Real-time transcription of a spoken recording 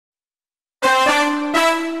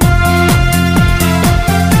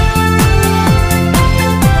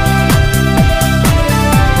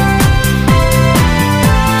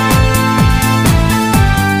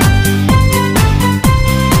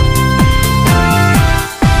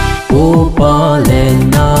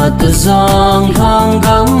giang hang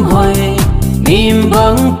gắng hồi nim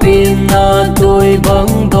băng pin na tôi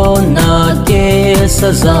băng đô na ke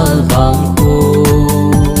Sajal Vangkho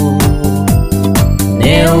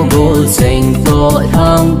neo gol seng to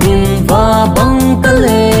hang bin va băng ta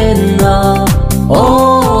lên na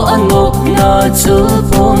o anok na chul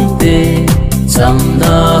phom te cham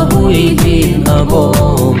na hui hin a bo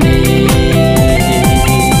me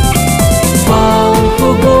Khankho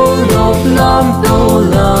Golnop lam to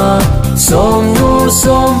la som nu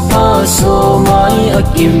som pa so mai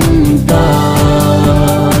akim ta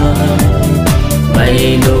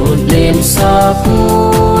mai lut lem sa pu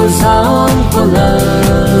Jangkholal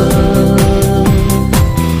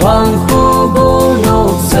Khankho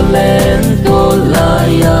Golnop salen to la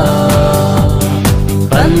ya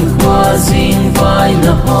pan khoa jing vai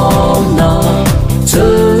na hom na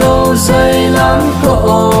chulo zai lang ko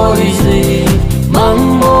oi ji mang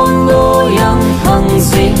mon lo yang thang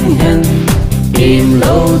jing hen im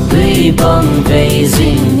lo tui bang ve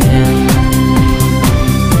jing hen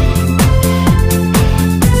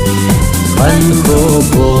Khankho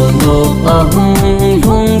Golnop a hung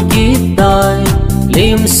hung ki tai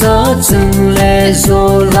lim sa chung le zo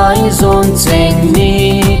lai zon cheng ni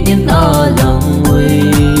in a lang we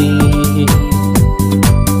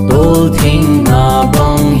tol thing na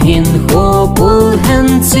bang hin kho pul hen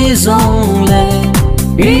chi zong le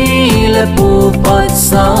pi le pu pat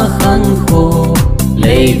sa Khankho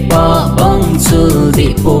le pa bang chul di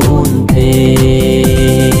pun the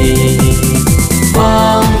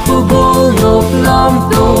Khankho Golnop lam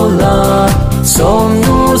to la som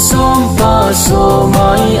nu som pa so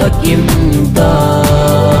mai akim ta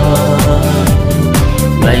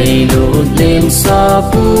mai lut lem sa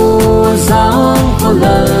pu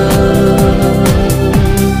Jangkholal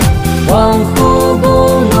Khankho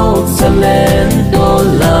Golnop salen to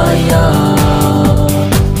la ya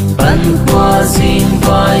pan khoa jing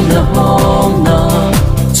vai na hom na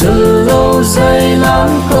chulo zai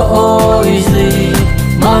lang ko oi ji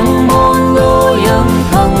mang mon lo yang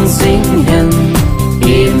thang jing hen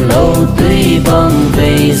im lo tui bang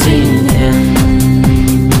ve jing hen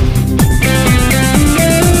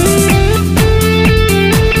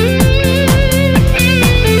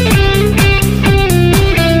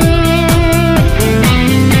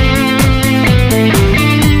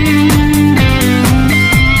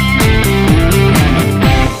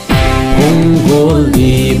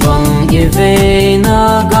về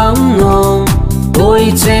na gắng nong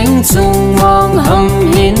tôi chênh chung mang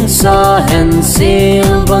hầm in sa hen sil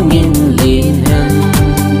bang in lin hen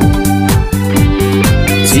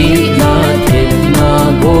chỉ là thêm na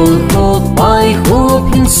gol khô pai khô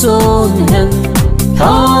pin son hen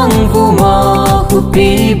thang vu ma khu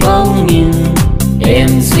pi bang in em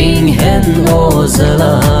jing hen o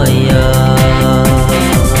zalaya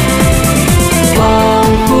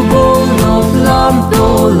Khankho Golnop lam to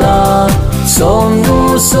la som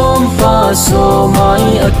nu som pa so mai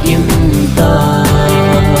akim ta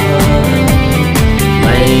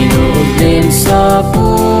mai lut lem sa pu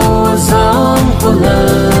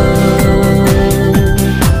Jangkholal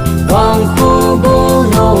Khankho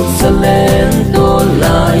Golnop salen to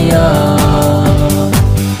la ya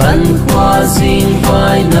pan khoa jing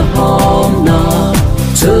vai na hom na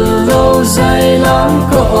chulo zai lang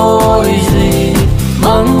ko oi ji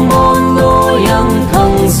mang mon lo yang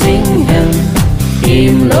thang jing hen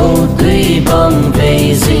im lo tui bang ve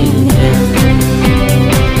jing hen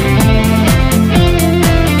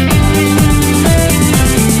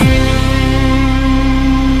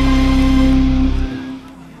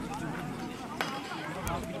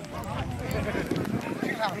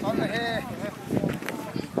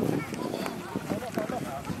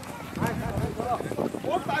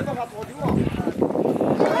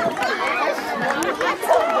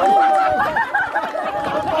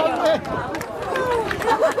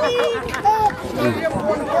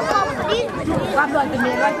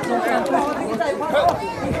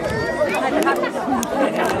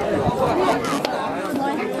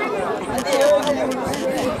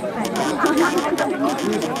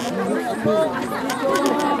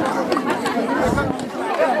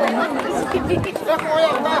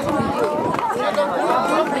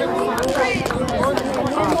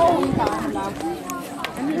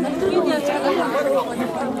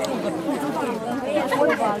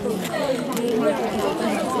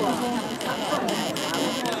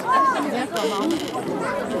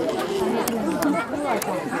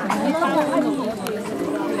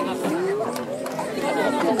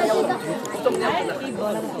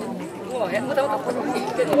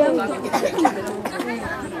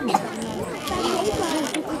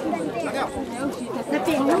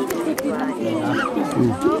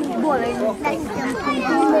Bộ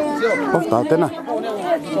Bóc tao tên à?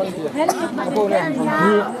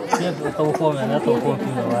 Tàu khô này nó tàu khô thì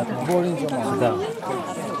là vô lên cho mà giờ.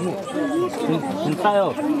 Mình sai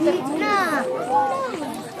rồi.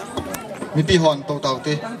 Mi pi hòn tàu tàu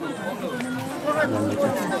tê.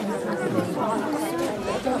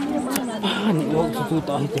 Anh uống chút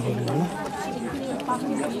tàu thì hình nó.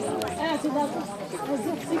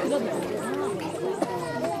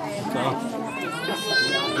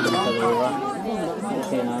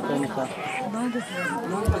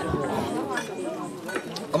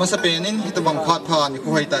 Ama sa penin ito bang phat pha ni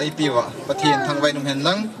ko hay ta ipiwa pathian thang vai num hen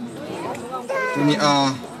lang tuni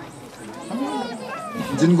a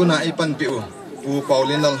jinguna ipan piu u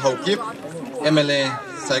paulinal haukip MLA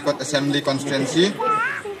Saikot Assembly Constituency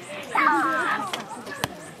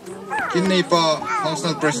kinni pa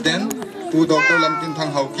Council President pu Dr. Lamtin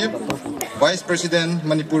Thang Haukip Vice President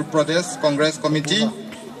Manipur Pradesh Congress Committee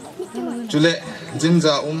Jule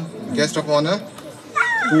Jinja Guest of Honor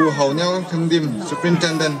Pu Haunel Thangdim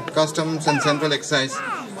Superintendent Customs and Central Excise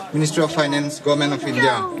Ministry of Finance Government of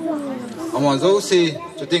India Amazo si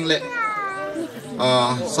chuting le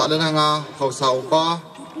salan nga hausa upa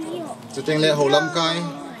chuting le holam kai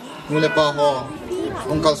mule pa ho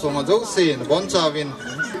ongkal so nga zo si bon chawin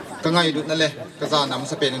kangai dut na le kaza nam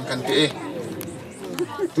sa penin kan pi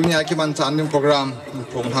tunia ki man chan ning program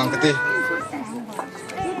phong thang kati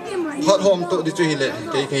hot home to di chu hi le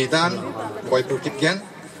ke tan koi pu Kipgen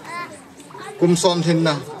kum som thin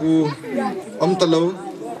na pu talo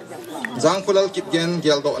Jangkholal Kipgen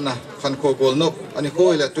Geldoh na Khankho Golnop Anikho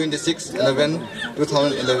ile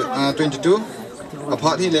 26/11/2022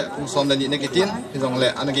 aphat hi le kum som dani negitin hizong le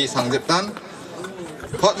anagi sangjep tan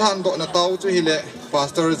phat han do na tau chu hi le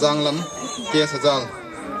pastor Janglam ke Sajal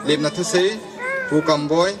lim na thu sei pu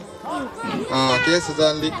kamboy ke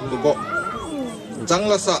Sajal lik bubo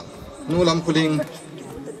janglasa nulam kuling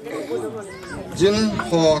jin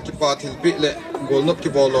ho ki pa thil pi le Golnop ki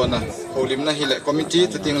bolo na holim na hile committee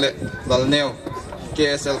chuting le dalneo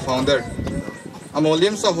KSL founder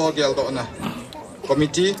amolim sa ho geldo na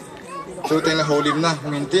committee chuting le holim na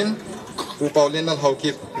mintin pu paulinal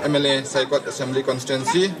haukip MLA Saikot Assembly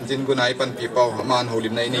Constituency jin gunai pan pi pau man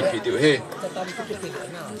holim na ini pitiu he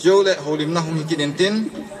jo le holim na hum hikinintin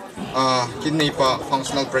kinni pa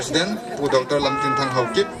functional president pu Dr. Lamtin Thang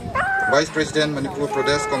Haukip Vice President Manipur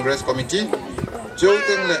Pradesh Congress Committee jo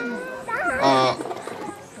teng le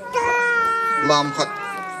lam khat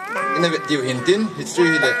innovative hintin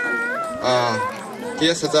history le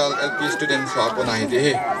kia Sajal LP student sa ko na hi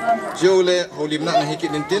he jo le holim na hi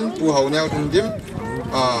kinintin pu haunyaw thungdim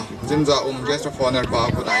jinja guest of honor pa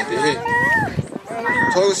ko na hi he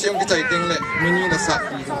so siam ki chaiting le mini na sa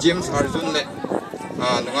James Arjun le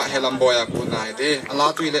nunga helam boya ko na hi ala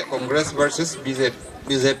tu le Congress versus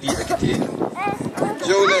BJP akiti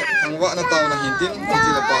jo le angwa na taw na hintin ti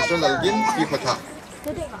la pastor lalgin pi khatha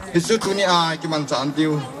hisu tuni ki man chan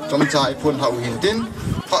tiu chom chai phun hau hintin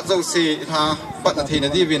pha zo se tha pat na theina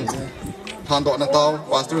divin than do na taw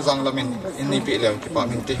pastor Janglamin inni pi le ki pa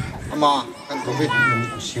min ti ama kan ko vi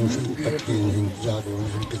sim su pati hin ja do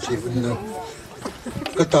pe chi bun na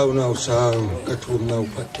ka taw na sang ka thum na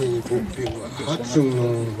pati bu pi hat sung no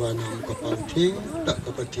wa nam ka pa thi ta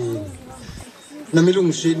ka pati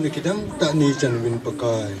namilung sin ni kidam ta ni chan win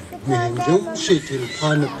pakai mi hin jo se thil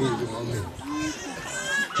phan na pi ju amen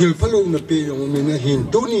hil palung na pi yung mina hin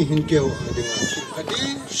tu ni hin keo adinga adi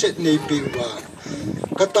set nei pi wa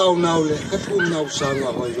kataw naw le kathum naw sanga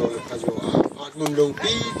ho yo ka yo at mun lo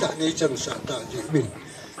pi ta nei chang sa ta ji bin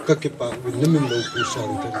ka ki pa bin namin lo pi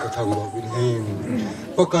sang kan ka thang lo bin hin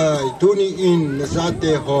pakai tu ni in na za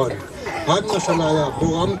te hon hat masalaya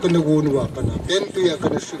program kan gun wa kana pen tu ya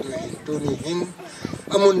kan su hin tu ni hin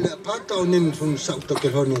amun le pataw nin sun sa to ke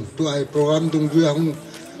honin tu ai program dung ju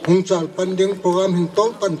hung chal panding program hin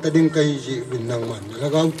tol pan tading kai ji bin nang man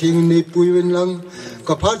lagaw thing nei puiwen lang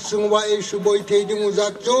kaphat sungwa e suboi the ding uza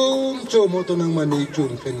chom mo to nang mani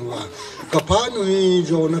chum pen wa kaphan hi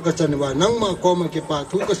jo na ka chan wa nang ma ko ma ke pa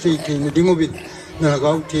thu ka sei thing ding ubin na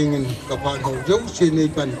lagaw thing kaphan ho jo se nei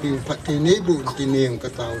pan pi phat the nei bu ti neng ka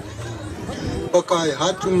taw pakai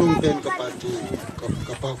hat chung nung pen ka pa ti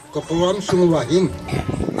ka program sungwa hin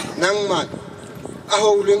nang mat a ho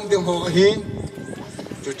ling ding ho hin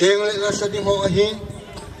tu teng le la sa ding ho hin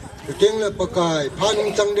tu teng le pakai phan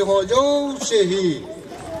chang ding ho jo se hi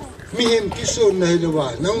mi hem ki sun na hilwa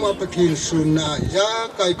nang ma pathin sun na ya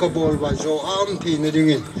kai ka bol wa zo am thi na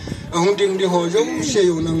ding in ahung ding di ho jo se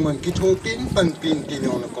yo nang man ki tho pin pan pin ti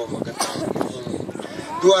no na ko ma ka ta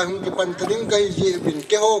tu ahung ki pan ta ding kai ji bin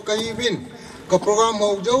ke ho kai bin ka program ho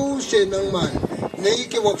jo se nang man nei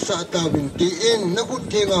ke wok sa ta bin ti in na khut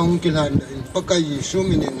the nga hung kilan in pakai su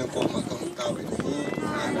min na ko ma kam ta bin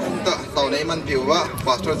ta tau nei man piu wa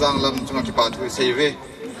pastor janglam chunga ki pa thu save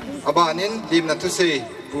abanin lim na thu se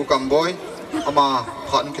pu kam boy ama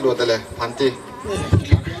phan kilo tele phanti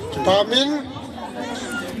pamin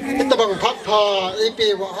ita bang phat pha ep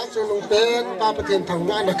wa ha chu lung pen pa patin thang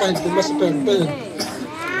na na kan mas pen pe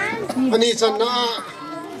ani chan na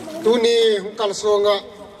tu ni hung kal songa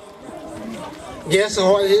ges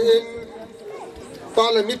ho in pa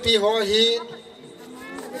le mi pi ho hi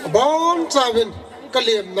bon chawin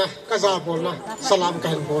kalem na ka za bol na salam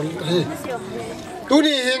kan bol hi tu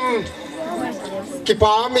ni hin ki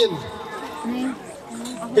pa min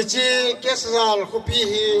bichi kesal khopi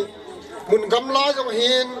hi mun gamla jong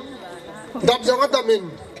hin dab jong adamin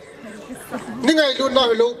ni ngai lu na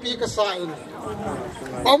lo pi ka sain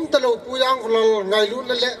om ta lo puyang khol ngai lu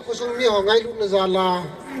na le khusung mi ho ngai lu na zala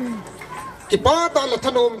ki pa ta la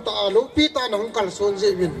thanom ta lo pi ta na hung kal son je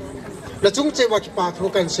win la chung che wa ki pa tho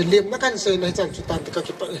kan selim na kan se na chan chu ta ka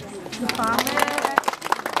ki pa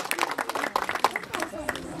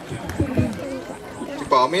ki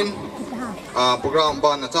pa min program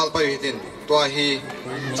ban na chal pa hitin to hi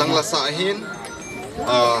changla sa hin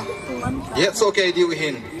yet so ke diu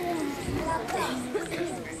hin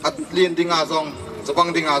at lien dinga zong zabang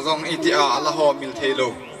dinga zong itia ala ho mil thelo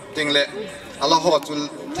tingle ala ho chul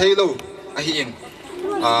thelo a hi in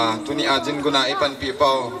tuni ajin guna ipan pi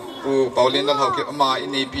pau pu paulin dal ho ke ama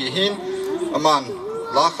ini pi hin aman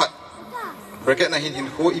la khat bracket na hin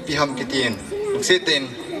khu ipi ham kitin se ten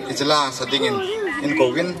ichla sadingin in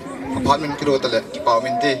kovin apartment kilo tale ki pau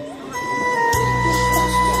min te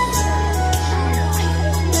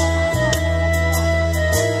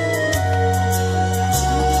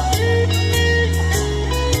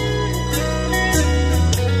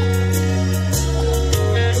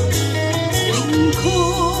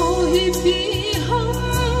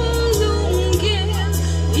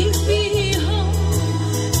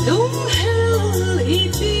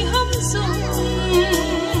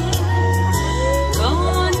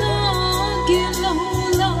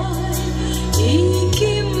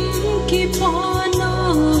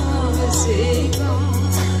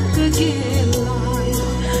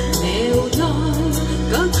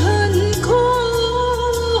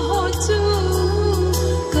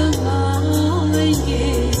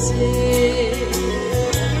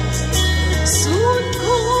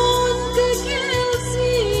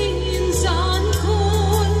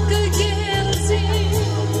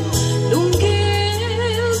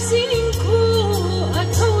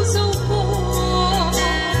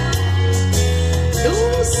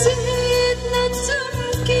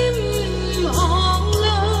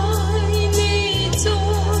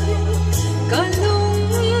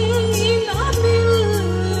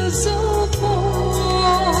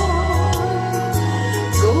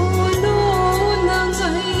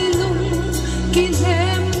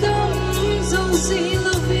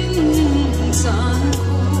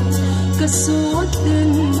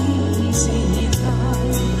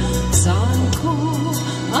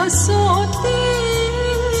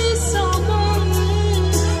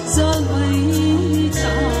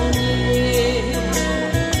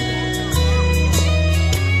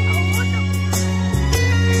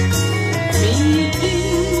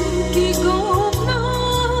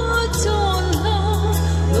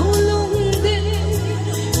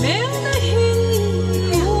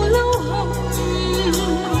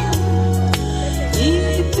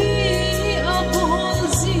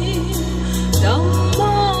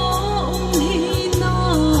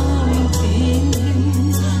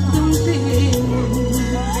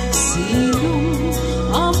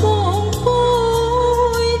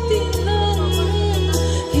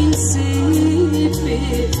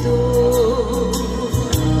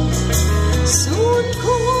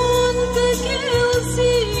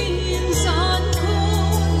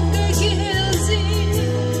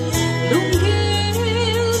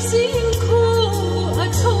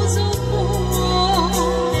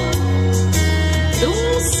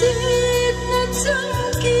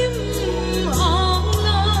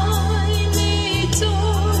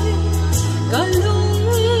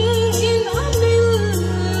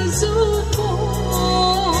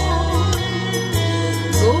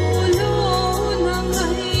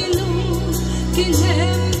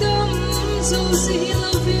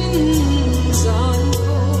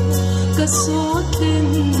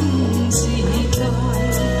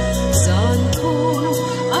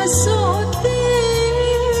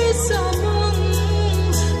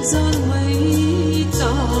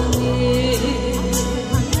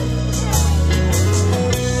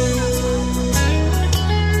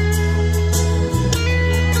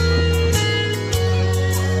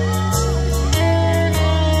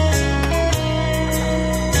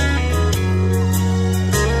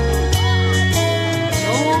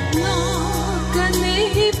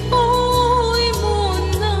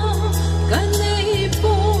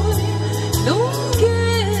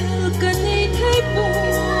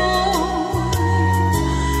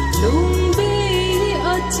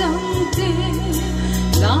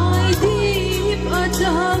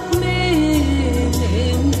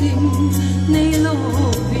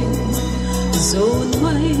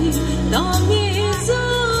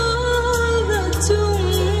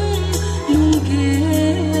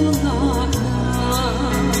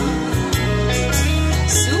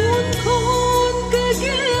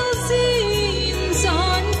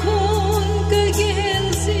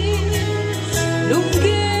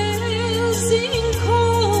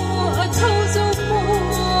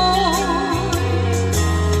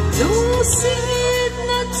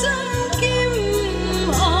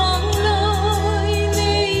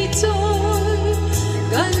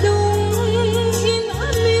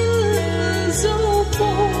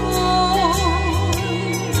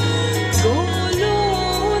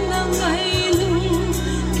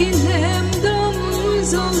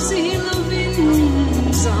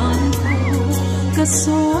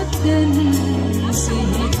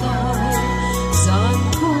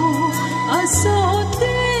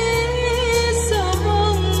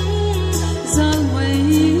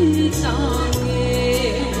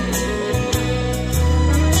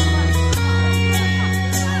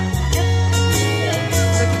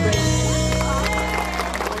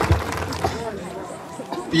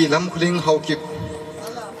ปีลำคุลิงเขากิบ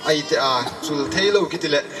ไอเตอาสุลเทโลกิติ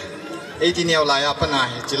เลไอที่เนี่ยลายปนาย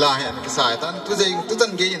จิลาเห็นกิสายตันทุเจงทุจั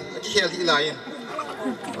นเกยินกิเฮลที่ลาย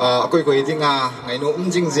กุยกุยที่งาไงโน้ม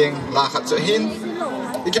จริงจริงลาขัดจะหิน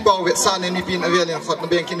อีกเป่าเวทซานในปีนอเวลินขดน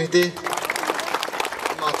เบียงกินที่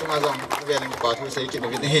มาจุงอาจังอเวลินปาทุเซกิน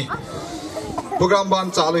วินนี่โปรแกรมบาน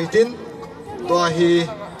จ่าเลยทินตัวฮี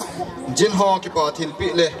จินฮอกิปาทิลปี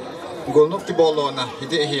เลกอลนกที่บอลโลนะฮิ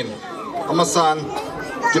ตหินอามาซาน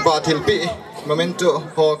กิปาทิลปีโมเมนต์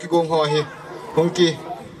ฮอกิกงฮอฮีฮงกี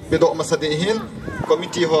เบดอกมาสติหินคอมมิ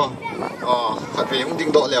ตี้ฮอขัดไปหุ่งดิ้ง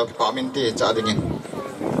ดอกแล้วกิปามินตีจ่าดิ่ง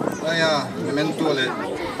ไอ้โมเมนต์ตัวเลย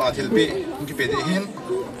ปาทิลปีฮงกีเบดหิน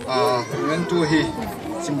โมเมนต์ตัวฮี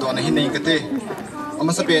ซิมดอนหินนี่กันตีอาม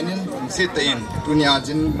าสเปนินเซตอินตุนีอา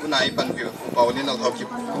จินบุนายปันปิวปาวลินเอาทอกิ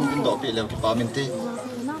หุ่งดิ้งดอกปีแล้วกิปามินตี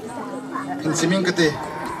หินซิมิงกันตี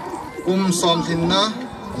กุมซอมทินนะ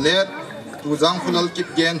เลดตูจังคุลัลกิบ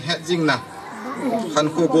เกนเฮจิงนะขัน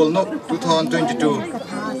โคโกลนก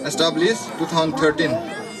2022 established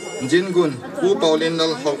 2013 จินกุนกูเปาลินนั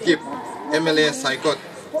ลฮาวกิบ MLA ไซกอต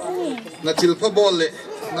นัทิลพบอลเล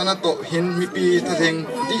นันโตหินมีปีทะเทง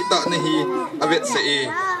ดิตะเนฮีอเวตเซเอ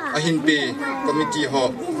อหินปีคอมมิตี้ฮอ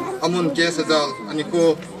อามุนเกสจัลอานิโค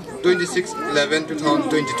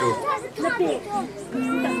26/11/2022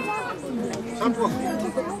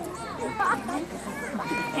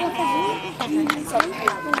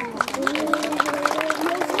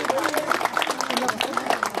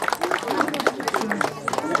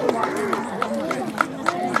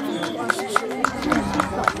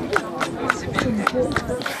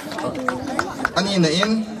อันนี้นะอิ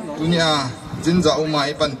นตุนีอาจินจะอุมา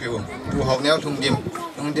อีปันปิวปูหอกแนวทุ่งดิม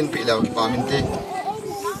ทุ่งดินปีแล้วปามินตี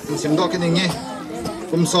อินสิมดอกกันอย่างงี้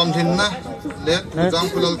กุมซอมทินนะเล็ดจัง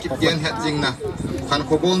คุลลกิบเกนเฮจิงนะขันโค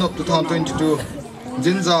โกลนบ2022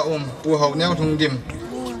จินจะปูหอกแนวทุ่งดิม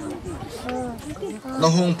นะ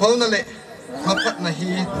หงเพลนั่นแหละมาพัดนะฮี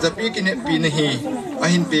จะปีกินปีนะฮีอา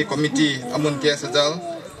หินปีคอมมิตี้อามุนเกียสจัล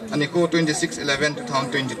อันนี้โค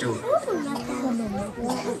26/11/2022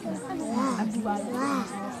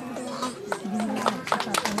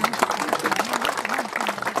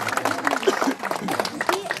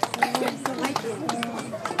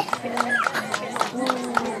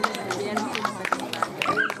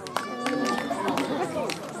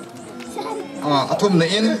อาทุ่มใน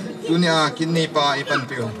อินดุนยากินนีปาอีปัน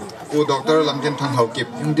ปิวกูด็อกเตอร์ลำเทียนทางเขากิบ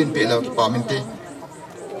ยุ่งดินเปแล้วกิปามินตี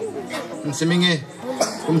สิมิงเอ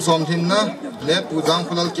คุมซอมทินนะเล็บกูจัง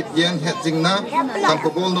คุลัลกิบเย็นเฮดจิงนะคันโค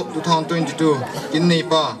โกลนก2022กินนี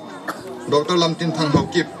ปาด็อกเตอร์ลำเทียนทางเขา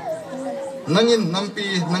กิบนังอินน้ำปี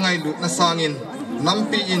นังไงลุนัสางอินน้ำ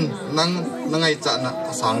ปีอินนังไงจันนะ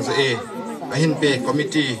สางเสเออหินเปคอมมิ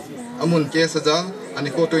ตี้อามุนเกสจัลอัน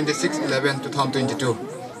นี้โค26/11/2022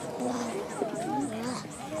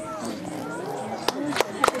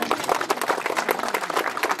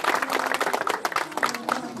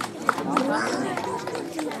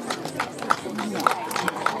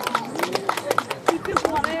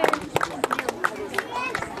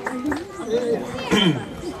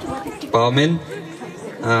ปามิน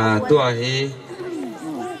ตัวฮี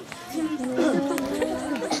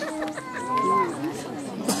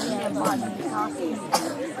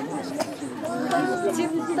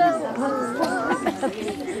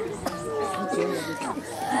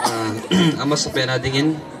อามาสเปนadingin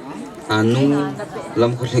anu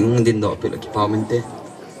lam kuling din do pila ki pawmin te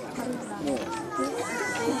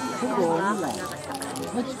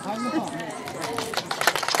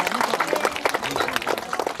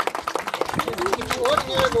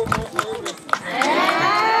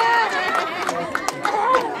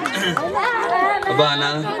Abana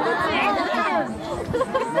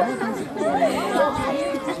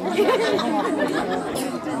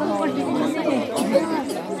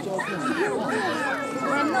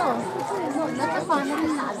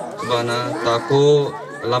Abana taku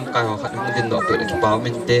lam kai ho khat din do pe ki pau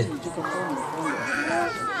min te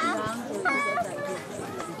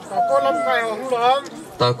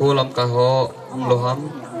taku lam kai ho loham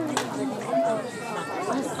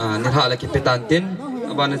ni ha la ki petan tin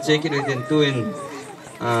abana che ki din tuin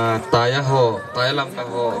taya lam kai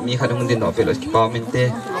ho mi khat din do pe ki pau min te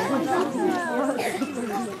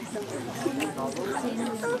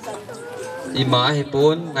ima he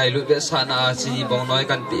pon ngai lu be sana si bong noi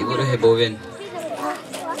kan pi gu he boven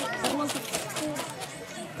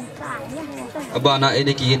abana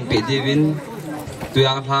ene ki hin pi divin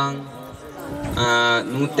tuyang thang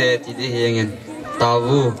nu te ti de hengen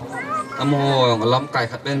tawu amo yong lam kai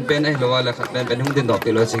khat ben ai lo la khat ben hung din do pi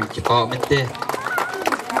lo sing ki pa min te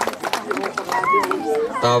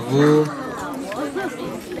tawu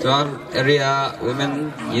tuan area women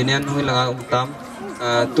union hui langa tam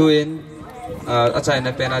tuin achai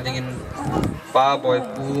na pena dingin pa boy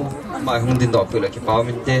pu mai hung din do pi lo ki pa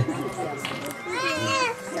min te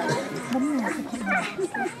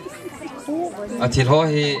athil ho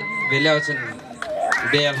hi velao chen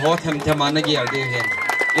bel ho them ana gi al de hen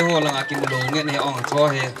e ho langa ki mulo nge ne ong cho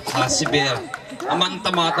he ha si bel aman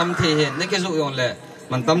tama tam the hen ne ke zu yong le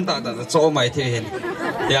man tam ta da cho mai the hen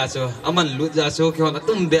ya cho aman lu ja cho ki hon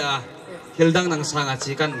tum be a hildang nang sanga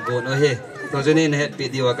chi kan go no he to jeni ne het pi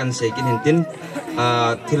diwa kan se kin hin tin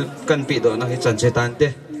thil kan pi do na hi chan che tan te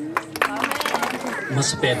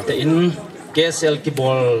maspet te in KSL ki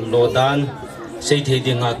bol lodan sei the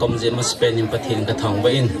dinga kom je maspet in pathin ka thang ba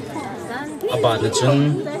in aba na chun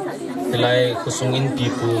lai khusung in pi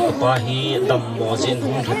pu ka pa hi dam mo jin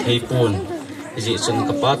hung tha thei pun ji chun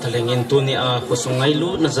ka pa thaleng in tu ni a khusung ngai lu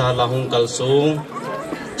na za la hung kal sung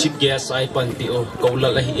chip gas ai pan pi o ko la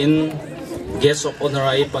la hi in gas of honor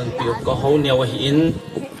ai pan pi o ko ho ne wa hi in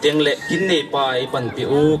teng le kin nei pa ai pan pi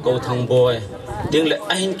o ko thang boy teng le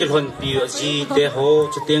a hin kil hon pi o ji te ho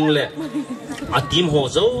chu teng le a tim ho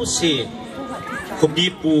zo si khobi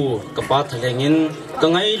pu ka pa thaleng in ka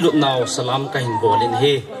ngai lu naw salam ka hin bolin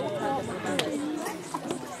he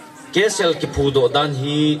KSL ki phu do dan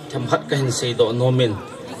hi thamhat ka hin sei do nomin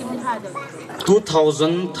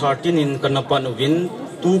 2013 in kanapan win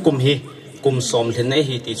tu kum hi kum som hlen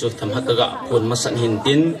hi ti chu thamhat ka ga phun masan hin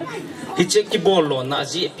tin hi che ki bol lo na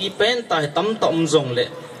ji pi pen ta tam tam jong le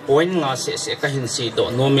point nga se ka hin sei do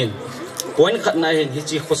nomin point khat na hin hi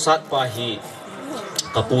chi khosat pa hi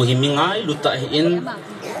kapu hi mingai luta hi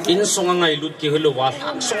in songa ngai lut ki helo wa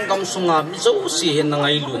song gam songa mi zo si hin na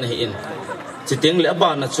ngai lu na hi in chiteng le ba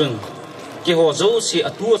na chun ki ho zo si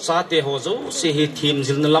atu cha te ho zo si hi thim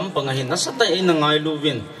jil na lam panga hin na sata in na ngai lu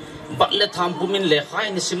win ba le tham pumin le khai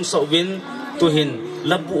ni sim so win tu hin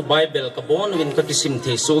labu bible ka bon win ka kisim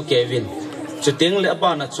the so ke win chiteng le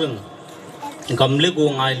ba na chun gam le go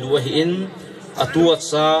ngai lu hi in atu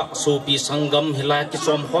cha so pi sangam hilai ki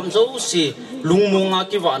som hom zo si lungmunga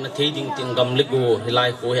ki wa na thei ding ting gam le go hilai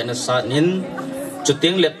ko he na sa nin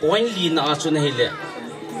chuteng le point li na chu na hi le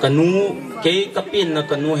kanu ke kapin na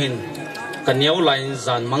kanu hin kanyau line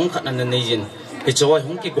zan mang khat na nei jin he chawai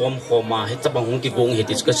hung ki gom khoma he chabang hung ki gong he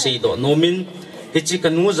tis ka sei do nomin he chi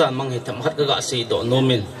kanu zan mang he tham hat ka ga sei do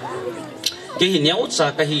nomin ke hi nyau cha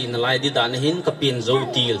ka hi na lai di dan hin kapin zo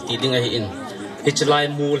til ti ding a hi in he chlai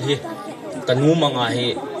mul hi kanu manga he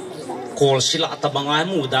kol sila tabanga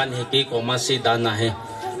mu dan he ke ko ma se dan na he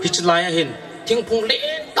hi chlai hin thing phung le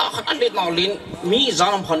ta khat le naw lin mi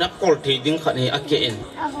zanam phana kol the ding khat he ake in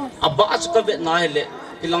aba ach ka ve na le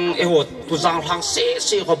ilang eho tu jang hang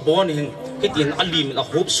se ko bon hin kitin alim na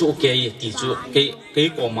hope su ke ti chu ke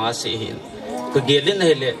ko ma se hin ka gelin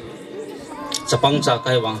hele chapang cha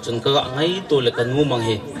kai wang chun ka ngai to le kanu mang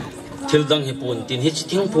he thil dang he pun tin hi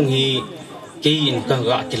thing phung hi ke in ka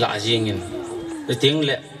ga kila jingin ting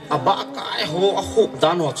le aba kai ho a hope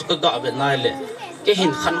dan ho chu ka ga ve na le ke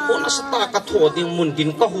hin khan ko na sa ta ka tho ding mun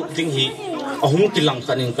din ka hu ding hi ahung kilang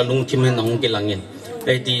khanin kalung thimen ahung kilangin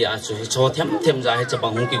ai ti a chu cho them za he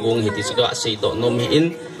chabang hung ki gong he ti ga sei do no mi in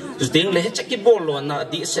tu ding le he chaki bol lo na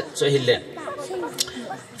di set cho hi le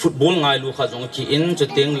football ngai lu kha jong ki in chu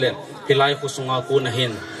ding le hilai khu sunga ko na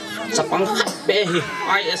hin chapang khat be hi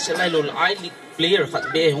ISL lo I league player khat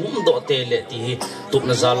be hum do te le ti hi tup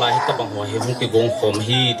na za la he ka bang ho he hung ki gong khom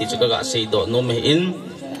hi ti chu ga sei do no mi in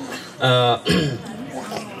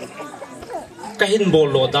kahin bol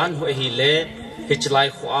lo dan ho hi le hichlai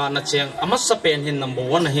khwa na cheng ama sapen hin number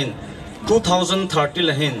 1 hin 2030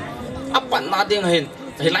 la hin apan na ding hin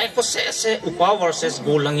hilai ko se upa versus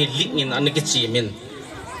golangi lingin aniki chimin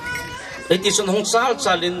eti sun hong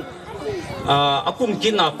chalin akum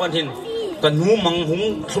kinapan hin kanu manghung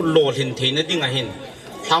thullo hin theina dinga hin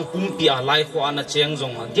thangpum pia lai kho ana cheng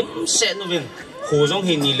jong dim se nuwin khojong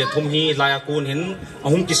hi ni le thum hi lai akun hin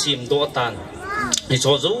ahung kisim do tan ni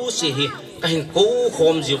cho zo si hi ka hin ko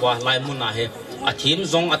khom jiwa lai muna he athim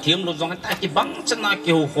lu jong ta ki bang chana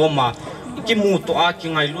ki hu khoma ki mu to a ki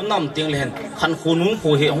ngai lu nam ting len khan khunun khu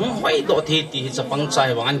he hong hoi do the ti chapang chai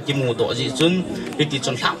wangan ki mu do ji chun ti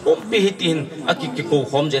chon thang pom pi hi tin aki ki ko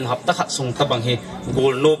khom jen hap ta khat sung ta bang he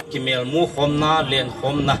golnop ki mel mu khom na len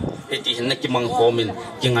khom na ti hin ki mang khomin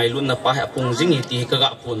ki ngai lu na pa ha pung jing hi ti ka ga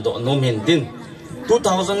pun do nom hin din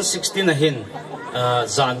 2016 a hin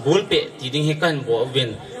zan gol pe ti ding he kan bo win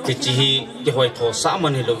ti chi hi ki hoi tho sa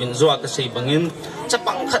man hi lovin zo ka sei bangin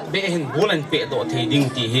chapang khat be hin bulan pe do thei ding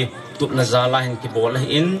ti hi tup na zala hin ki bol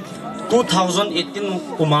in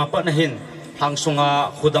 2018 kuma pa na hin hangsunga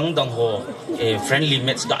khudang dang ho friendly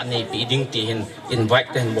match ga nei pi ding ti hin invite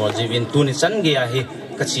kan bol ji win tu ni san ge a hi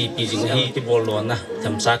ka chi pi jing hi ki bol lo na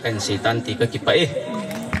thamsa kan se tan ti ka ki pa e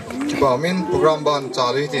ki pa min program ban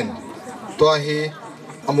chali tin to hi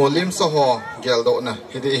amolim soho geldo na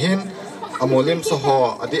hidi hin amolim soho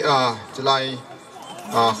adi a chilai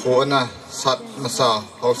kho na sat masa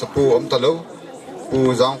house pu om talo pu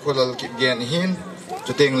Jangkholal Kipgen hin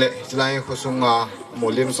chuting le chilai khosunga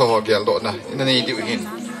amolim soho geldo na inani diu hin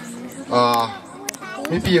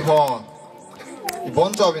mi pi ho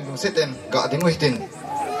ibon chawin dum seten ga ding hitin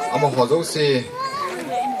amo ho zo si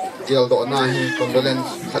geldo na hi condolence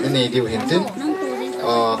khatani diu hin tin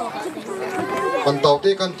kon tau te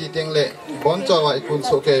kan ti teng le bon chawa ikun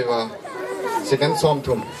so ke wa second som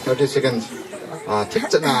thum 30 seconds thik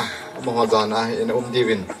chana mo ha jana in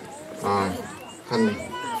divin kan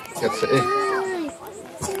set se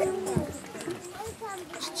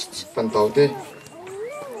kon tau te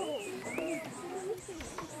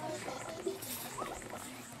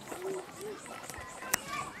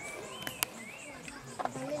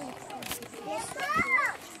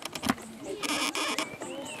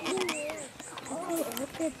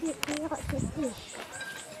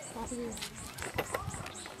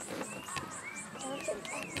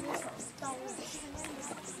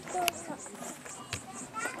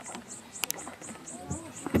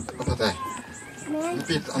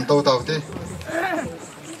Repeat ang tau te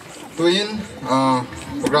tuin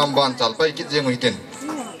program ban chal pai kit jeng hitin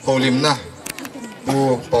holim na bu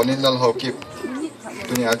ponin lal ho kip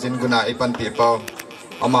tuni ajin guna ipan pi pau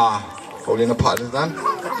ama holin na phat dan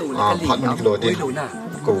phat min kilo din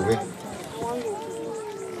ko we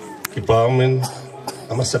kipamin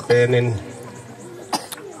ama sapenin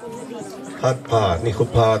phat pha ni khu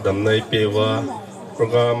pha dam nai pewa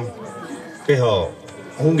program ke ho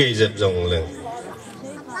hung ge jep jong leng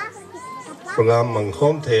program mang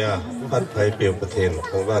khom thea phat phai pe pathen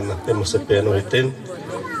thangwan na te musapen hoitin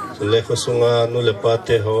le khosunga nu le pa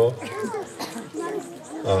te ho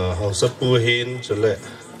house pu hin chule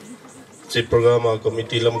chi program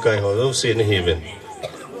committee lam kai ho ro sin hi ven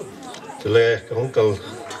chule kong kal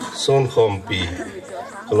son khom pi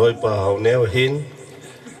loi pa ho neo hin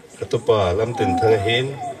katupa lam tin thang hin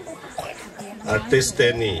artist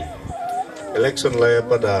ni election laya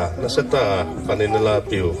pada nasata kaninala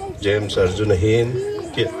piu James Arjuna hin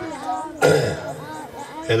ki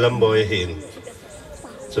helam boy hin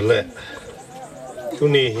chule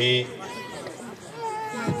tuni hi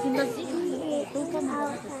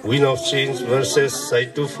win of change versus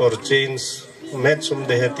saitu for change match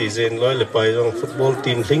de hati zen loi le pai jong football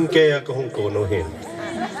team hingke ya ko hong ko no hin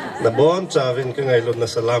na bon chawin ka ngai lot na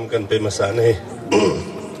salam kan pe masane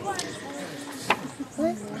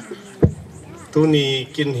tuni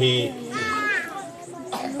kin hi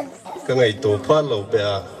ka ngai to pha lo pe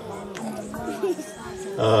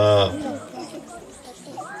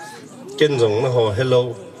ken jong na ho hello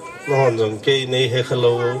na hon jong ke nei he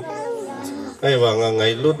hello ai wa nga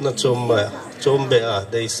ngai lut na chom be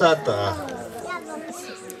dei sa ta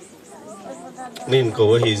nin ko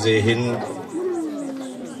hi je hin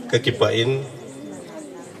ka ki pa in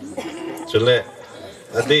chule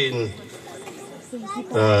adin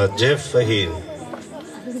Jeff hin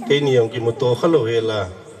ke ni yong ki moto khalo hela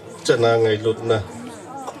chana ngai lut na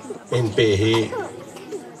en pe hi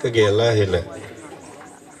ka gela hela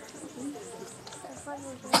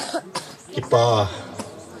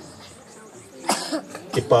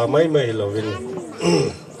kipa mai lovin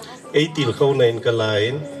 80 khau nain ka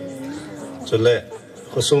lain chule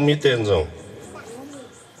khosung mi ten jong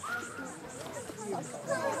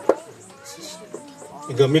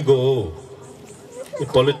igami go i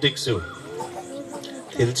politics u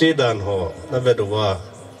hilche dan ho na vedwa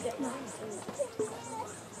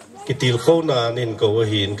kitil khâu na nin ko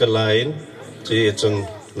hin ka lain chi chung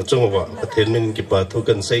na chung wa pathen min ki pa thu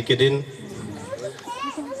kan sei kidin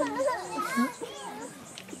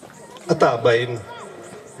ata bain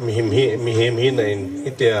mihim hi nain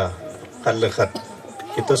itia kan lekhat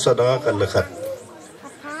kita sada kan lekhat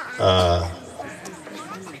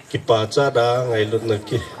ki pa cha da ngai lut na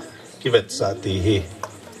ki vet sa ti hi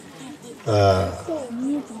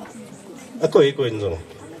akoi injong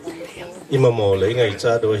imamo lấy ngày cha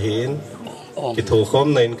đôi hiến cái thủ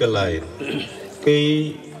khóm này cái lại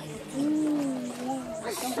cái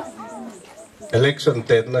election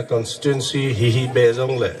tết na constituency hi bê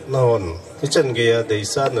rong lệ non cái chân kia đầy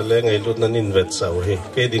sát là lệ ngày lúc nó invest sầu hi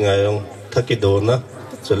cái đi ngày ông thắc cái đồ na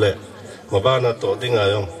cho lệ mà ba na tổ đi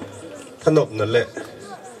ngày ông thân nộp là lệ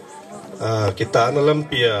cái tá nó lâm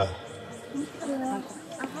pia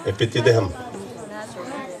epitidem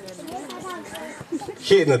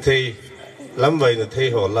khi na thấy lắm vậy là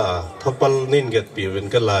thấy họ là thopal nên get biểu bên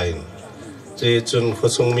cái line chỉ chun khó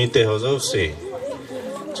sung mi tê họ rất sỉ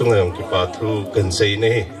chung là cái bà thu gần xây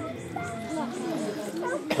này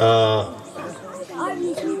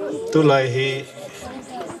tu lại hi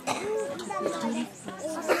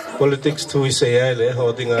politics thu xây ai lẽ họ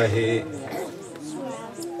đi ngay hi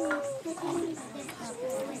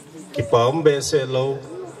cái bà ông bé xe lâu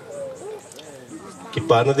cái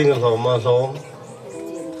bà nó đi ngay họ mà lâu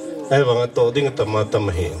ai vang to ding tam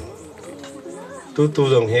hen tu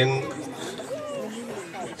dong hen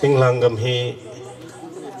thing lang gam hi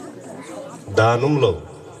danum lo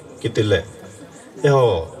kitile e ho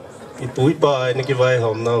i pui pa ni ki vai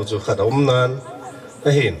hom nau chu khat om nan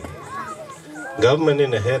a hin government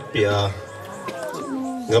in a head pia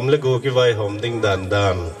gam le go ki vai hom ding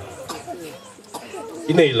dan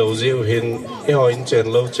inei lo zeu hin e ho in chen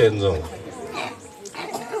lo chen zong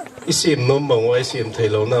isim nom bang wai sim thei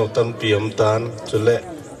lo nau tam piam tan chule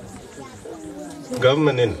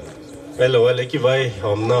government ele ki vai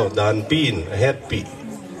hom nau dan pin happy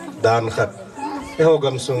dan khat e ho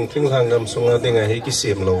gam sung thing hang gam sung a dinga hi ki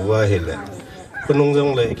sim lo wa hi le kunung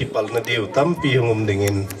jong le ki pal na diu tam pi ngum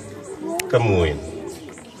dingin kamuin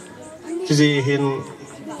ji hin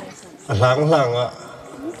lang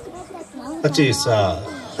a chi sa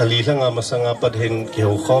ali langa masanga pad hin ki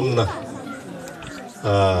ho khom na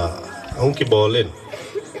ông ki bolin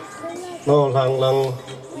no lang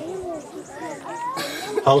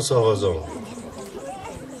house ho zong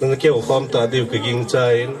nên kêu khom ta điều cái kinh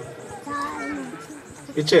trái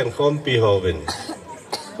cái chuyện khom pi ho bên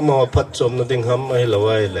mà phát chôm nó đinh hâm ai lâu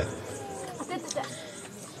ai lẹ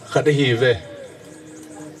khát đi hi về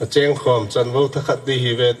chuyện khom chân vô thắc khát đi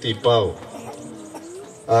hi về tì bao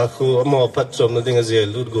khu mà phát chôm nó đinh cái gì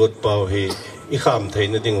lút gột bao hi i kham thấy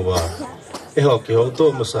nó đinh vào cái họ kiểu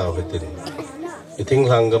tôi mà sao vậy tin cái thing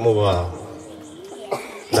hang cái mà vào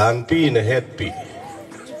đàn pi này hết pi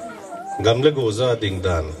gam le go ra ding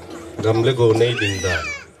dan gam le go nei ding dan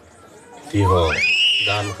thì họ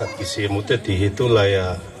đàn khát cái xe mút thì hết tu lại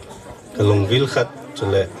cái lồng vil khát cho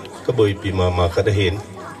lệ cái bồi pi mà khát hiện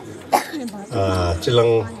chỉ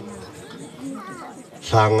lăng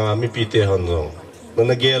sang mi pi te hòn rồi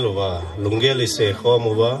nó nghe lo va lồng nghe le xe khó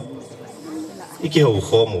mà va iki ho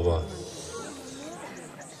khó mà va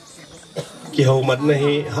ki ho mat na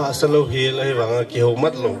hi ha salo hi lai wanga ki ho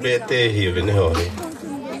mat lo be te hi ven ho ni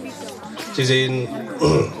chi jin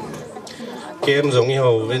kem zong hi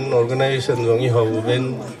ho ven organization zong hi ho ven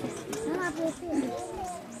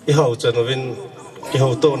i ho chan ven ki ho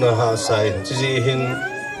to na ha sai chi ji hin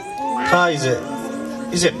thai je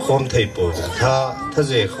i je khom thei po tha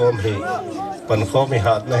je khom hi pan khom hi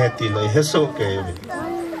hat na he ti lai he so ke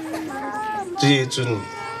chi chun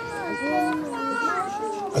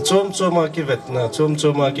chom ki vet na chom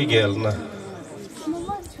ki gel na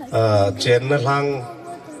chen na lang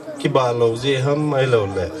ki ba lo je ham ai lo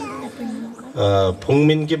le phung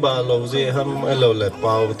min ki ba lo je ham ai lo le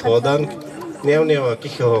pau thodan neo ki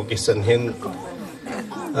kho ki san hen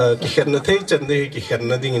ki khan na thei chan de ki khan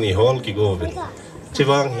na ding ni hol ki go ben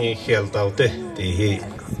chiwang hi khel tau te ti hi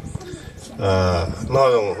no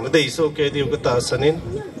yong dei so ke diu ka ta sanin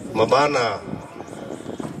mabana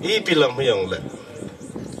i pilam hyong le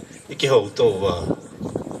iki ho to wa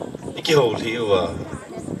iki ho li wa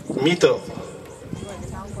mi to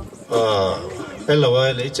hello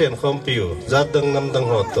ai lấy chen khom piu za dang nam dang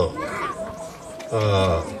ho to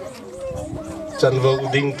chan vô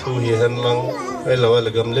ding thu hi han lang hello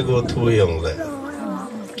ai gam le go thu yong le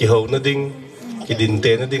ki ho na ding ki din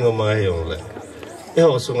te na ding ma yong le e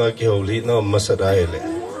ho sunga ki ho li no masadai le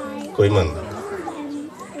koi man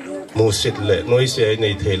musit le noi se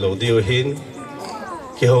nei thelo dio hin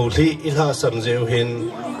ki ho li ilha samjeu hin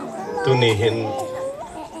tu ni hin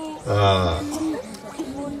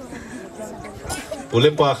bule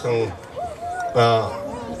pa khang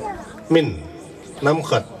min nam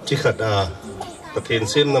khat chi khat pathin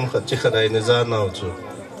sin nam khat chi khat ai ne za naw chu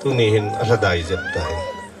tu ni hin ala dai zet tai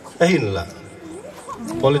a hin la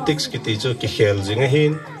politics ki ti chu ki khel jing a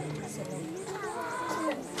hin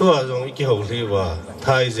tu a jong ki ho li wa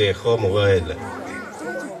thai je kho mo wa le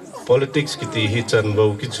politics ki ti hi chan bo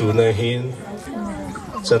ki chu na hin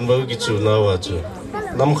chan bo ki chu na wa chu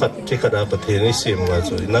nam khat chi khat a pathin ni sim wa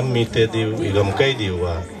chu nam mi te di igam kai di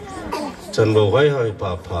wa chan bo hai hai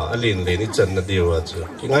pa pa alin le ni chan na di wa chu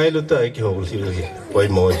ki ngai lu ta ki ho li hi poi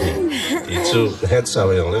mo hi ti chu het sa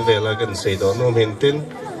wa yong le vela kan sei do no hin tin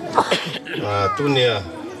tu nia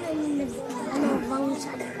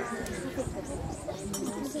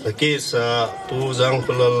Akisa tu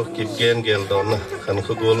Jangkholal Kipgen Geldoh na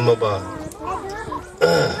Khankho Golnop ba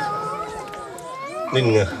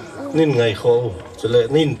nin ngai kho chule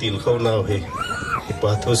nin til kho naw he pa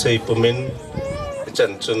thu sei pumen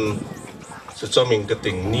chan chun chu choming ka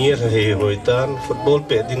ting ni he hoitan football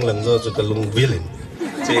pe ding lang zo chu kalung vilin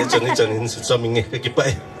che chan hin chu choming nge ki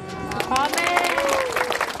pai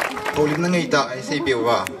holim na ngai ta ai sei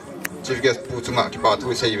biwa chief guest pu chunga ki pa thu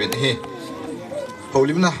sei wen hi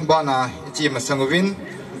holim na bana chi masangwin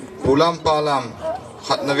pulam palam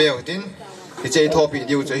khat na veu tin ki chei thopi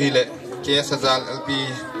diu che hi le ke Sajal LP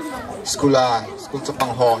school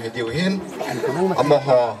chapang ho he diu hin amo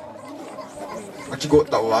ho aki go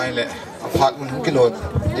ta wa le aphat mun kilo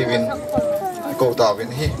divin go ta wen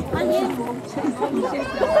hi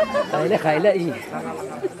khai le i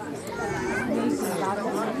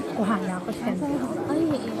của hàng nào có xem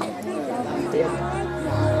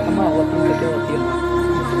mà họ cũng cái điều tiền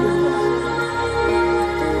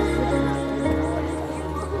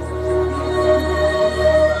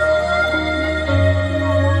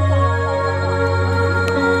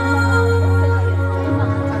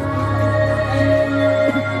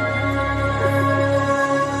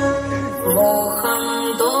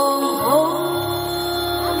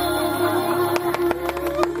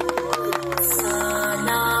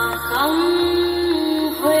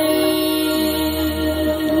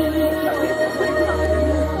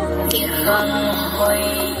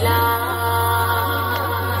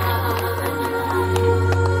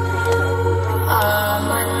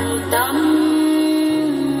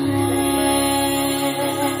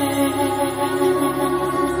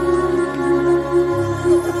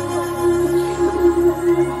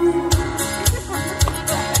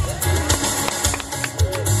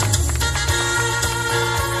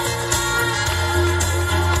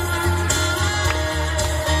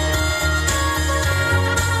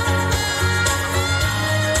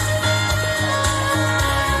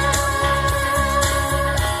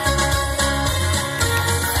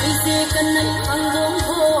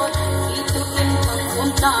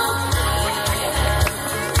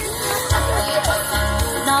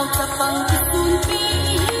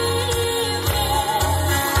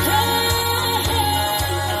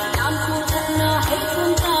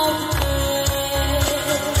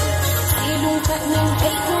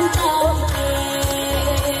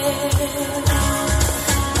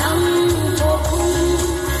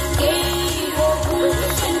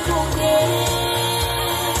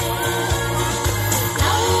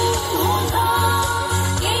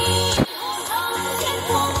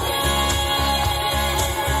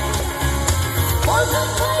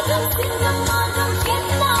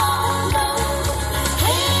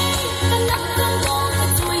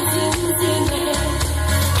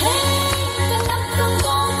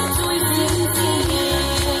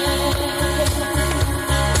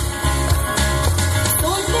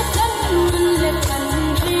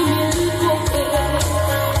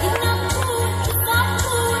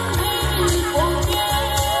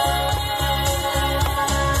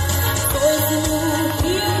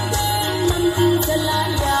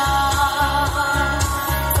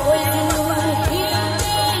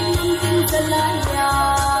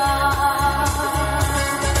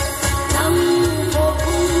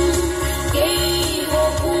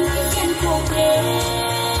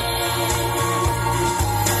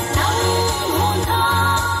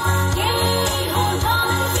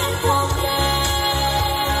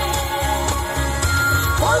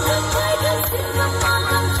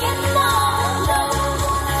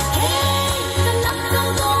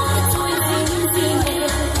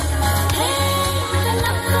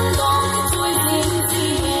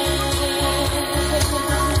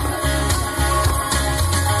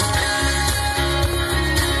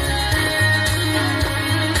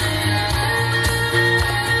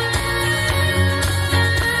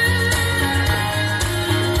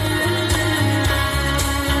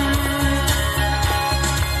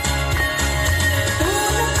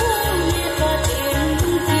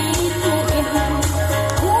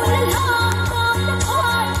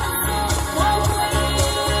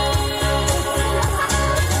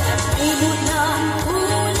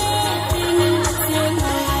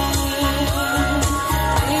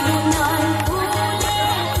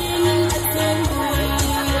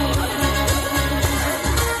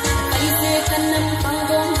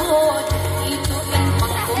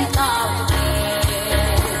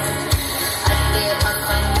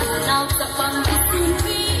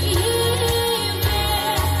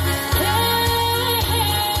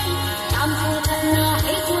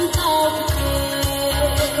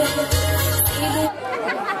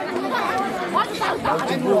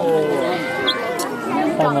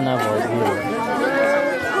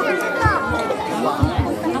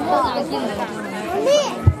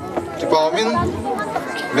Chỉ bảo mình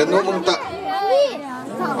bên nô mông tạ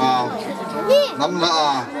năm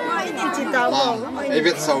là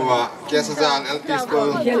event sau kia Sajal LP School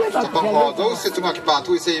Sajal Vangkho dấu sẽ chung cái bà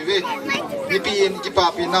thui xây về đi pin cái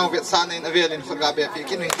bà pin nào việt san nên về lên khởi gặp về phía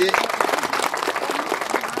kia này thế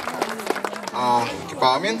cái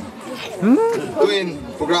bà mình tuin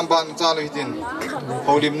program ban cha lôi tin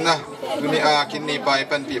hậu Lhinna dunia kini pai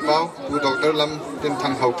pan pi pau tu Dr. Lam tin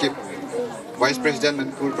thang hậu kip Vice President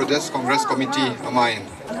Manipur Pradesh Congress Committee amain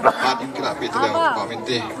at in kila pi telaw bà mình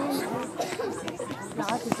ti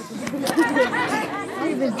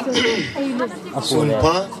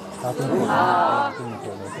Sunpa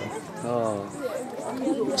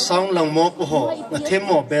Sang lang mo po ho na thêm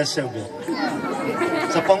mo besel bi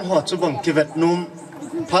sa pang ho chu bang kivet num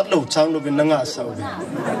phat lo chang lo bin nga sa bi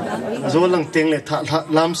zo lang teng le tha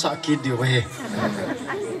lam sa ki di we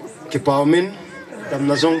ki paw min tam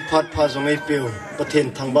na zong phat pha zong ai peu pathen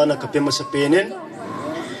thang ba na ka pe ma sa pe nen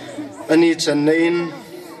ani chan na in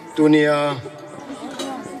dunia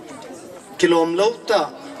kilom lo ta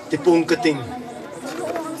tipung kating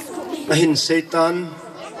ahin setan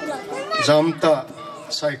zamta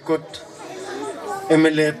saikot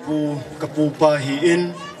MLA pu kapu pa hi in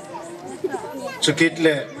chukit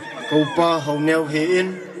le kaupa hauneu hi in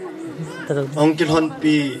ong kilhon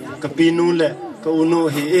pi kapinu le kauno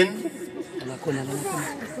hi in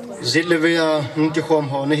zilevea hungki khom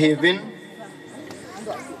ho na hi win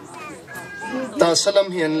ta salam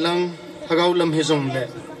hian lang hagau lam hi zong le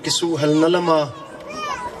kisu hal na lama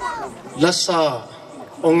lasa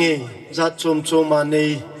onge za chom choma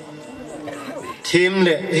nei thim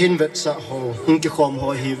le hin vet sa ho hungki khom ho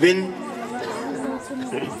hi win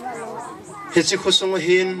hichi khusung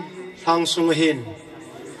hin hang sung hin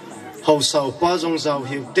hau sau pa jong zau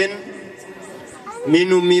hiu tin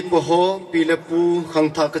minu mi po ho pilepu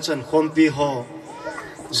khangtha ka chan khom pi ho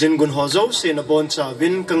zingun ho zo se na bon cha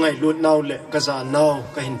win ka ngai lut naw le ka za naw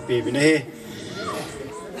ka hin pe bi ne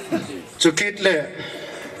chukit le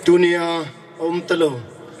dunia talo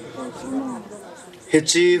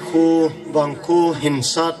hichi khu Vangkho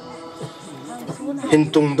hinsat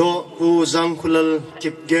hintung do khu Jangkholal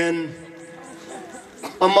Kipgen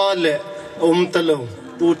ama le talo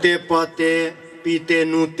pute pate pite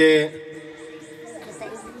nute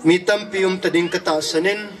mitam pium tading kata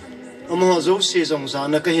sanin amo zo si zong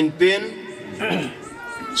zana ka hin pen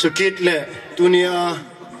chukit le dunia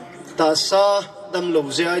ta sa dam lo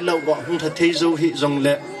je ai lo wa hung tha thei zo hi zong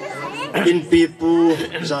le in pi pu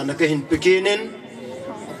zana ka hin pikinin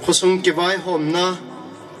khusung ki vai hom na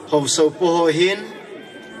ho so po ho hin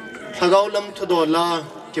thagau lam thudola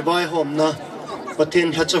ki vai hom na pathin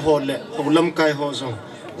hacha ho le ho lam kai ho zong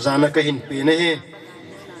zana ka hin pi ne he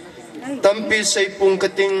tampi sei pung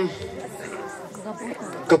kating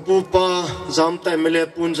kapupa zamta mele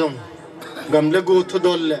punjong gamle gu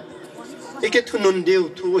thudol le ike thunun diu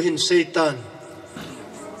thu hin seitan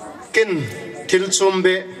kin thil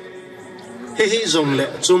chumbe hi zong le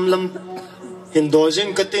chumlam hin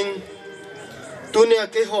dojing kating tunia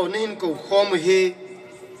ke ho ne hin ko khom hi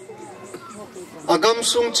agam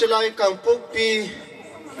sung chilai kangpok pi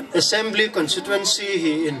assembly constituency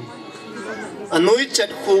hi in anui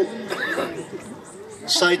chat khu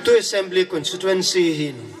saitu assembly constituency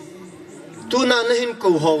hin tuna na hin ko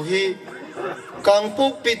ho hi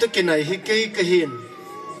kangpok pi to kinai hi ke ka hin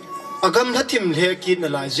agam hathim le ki na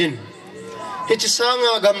la jin hi chi sanga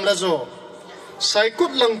agam la zo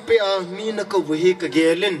saikut lang pe a mi na ko hi ka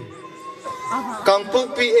gelin kangpok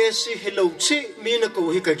pi ac hello chi mi na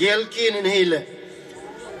ko hi ka gel ki ni hi le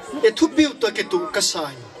e thu piu to ke tu ka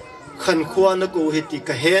sai khan khwa na ko hi ti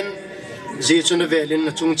ka hen ji chuna velin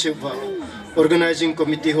na chung chi wa organizing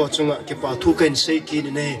committee ho chunga ke pa thu kan sei ki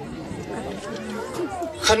ni ne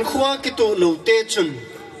khan khwa ki tu lo te chun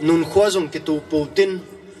nun khwa jong ki tu potin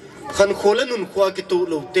khan khola nun khwa ki tu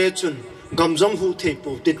lo te chun gamjong hu the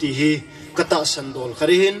po te ti hi kata sandol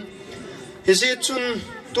khari hin hi ji chun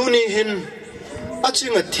tu ni hin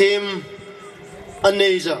achinga them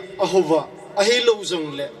aneja ahova ahi lo jong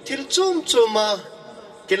le thil chum chuma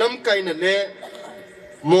kilam kai na le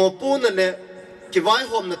mo pu na le ki vai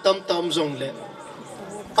hom na tam tam jong le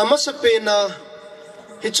ama sa pe na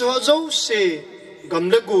hi cho zo se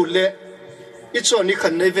gamle gu le i cho ni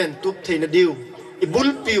khan nei ven tup theina diu i bul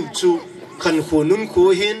piu chu khan khu nun khu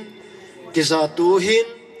hin ki za tu hin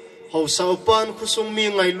ho sau pan khusung mi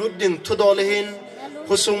ngai lut ding thudol hin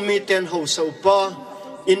khusung mi ten ho sau pa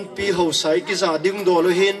in pi ho sai ki za ding dol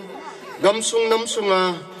hin gam sung nam sunga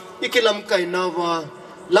ikilam kai na wa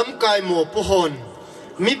lam kai mo pohon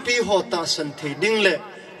mi pi ho ta san the ding le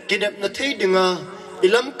kidap na thei dinga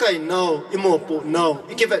ilam kai nau imo pu nau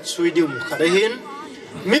ikivet sui diu khada hin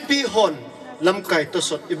mi pi hon lam kai to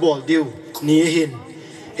sot ibol diu ni hin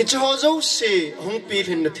hi cho zo se hong pi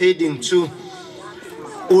hin na thei ding chu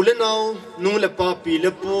ule nau nu le pa pi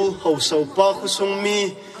le pu ho so pa khu sung mi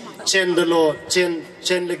chen de lo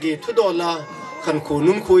chen lagi thu do la khan khu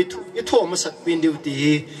nun khui thu I tho ma sak pin diu ti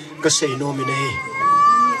ka sei no mi nei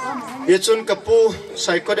ye chun ka pu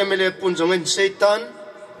sai ko de mele pun jong en seitan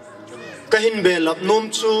ka hin be lap nom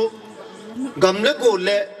chu gam le go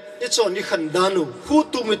le I chon ni khan danu hu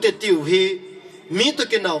tu mi te tiu hi mi to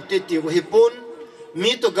ke naw te tiu hi pun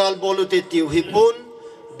mi to gal bolu te tiu hi pun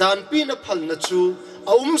dan pi na phal na chu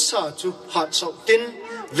sa chu hat sau tin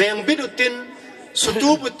veng bidu tin sutu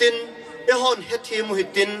butin e hon hethi mu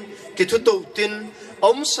hitin ki thu tu tin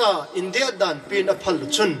sa india dan pi na phal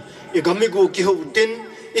chun e gami gu ki hu tin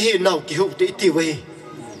e hi naw ki hu te ti we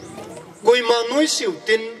koi ma noi siu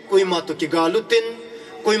tin koi ma to ki galu tin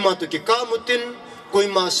koi ma to ki ka mu tin koi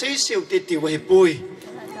ma sei siu te ti we pui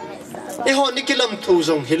e hon ni kilam thu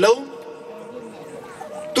jong hello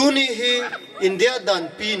tu ni hi india dan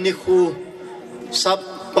pi ni khu sab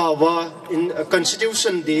pawa in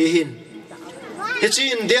constitution de hin hichi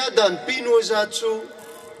india dan pi no za chu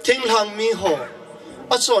thinglang mi ho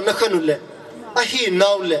acho na khanule a hi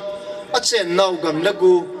naw le a chen naw gam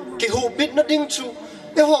lagu ki hu bit na ding chu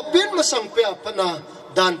e ho pin ma sang pe apana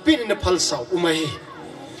dan pi ni phal saw umai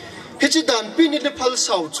hichi dan pi ni phal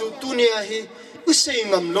saw chu tunia hi usei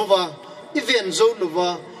ngam lova event zo lova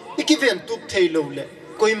ikiven tup thailo le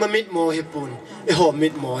koi mamit mo he pun e ho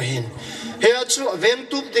mit mo hin he chu avem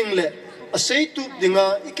tup ding le a sei tup dinga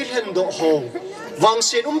ikilhen do ho wang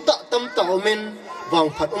sin ta tam ta omen wang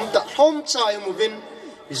phat ta hom chai mu vin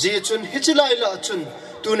je chun hichilai la chun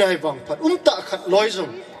tunai wang phat ta khat loi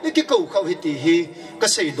jong iki ko khau hi ti hi ka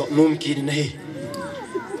sei do num ki ni hi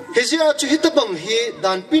he zia chu hitabang hi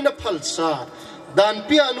dan pi na phal sa dan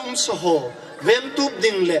pi anum so ho vem tup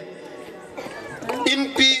ding le in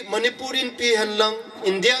pi manipur in pi hanlang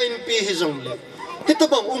india in pi hi jong le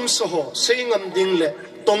hitabang so ho seingam ding le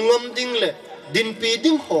tongam ding le din pi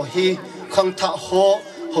ding ho hi khang tha ho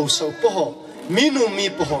ho so po ho minu mi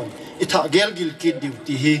po hon itha gel gil ki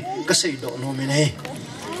duty hi ka sei do no me nei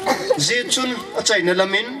je chun a chai na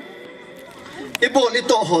lamin ibol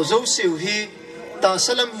ito ho zo siu hi ta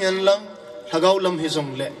salam hian lang hagaw lam hi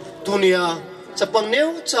jong le tunia chapang neu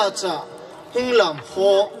cha cha hung lam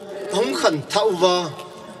ho hung khan thauwa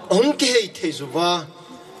hung ki hei theizuwa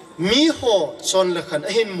mi ho chon la khan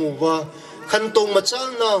ahin muwa khan to machal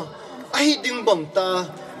na ahi ding bang ta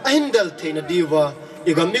ahin dal theina diwa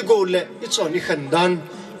igami go le I chon I khan dan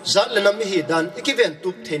zat le nam hi dan ikiven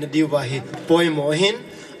tup theina diwa hi poimo hin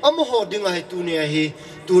am ho dinga hi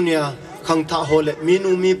tunia khang tha ho le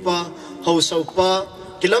minu mi pa ho sau pa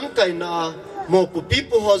kilam kai na mo pu pi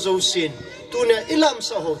pu ho zo sin tunia ilam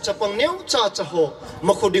sa ho chapang neu cha cha ho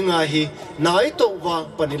makhodinga hi nai to wa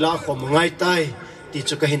panila kho mangai tai ti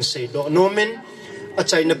chu ka hin sei do nomen a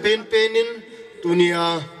chai na pen penin tunia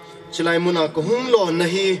chilai muna ko hung lo na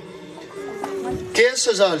hi ke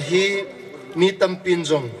sajal hi mi tampin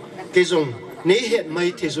jong ke jong nei het mai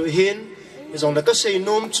the zo hin jong da ka sei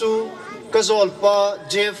nom chu ka zol pa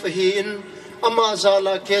jeff hin ama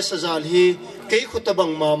zala ke sajal hi ke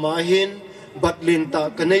khutabang mama hin batlin ta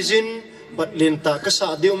kanezin batlin ta ka sa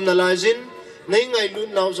dium na lajin nei ngai lu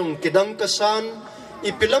naw jong kedang ka san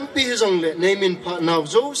ipilam pi jong le nei min pha naw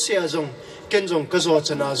zo sia jong ken jong ka zo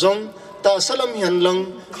chana jong ta salam hian lang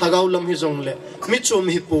hagaw lam hi jong le mi chum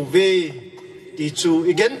hi pu ve ti chu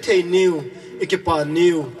igen thei niu ikipa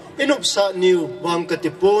niu inup sa niu wang ka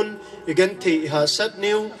tipon igen thei ha sat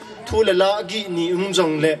niu thula la gi ni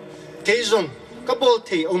jong le ke jong ka bol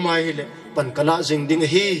thei o mai hi le pan kala jing ding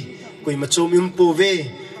hi koi ma chum im pu ve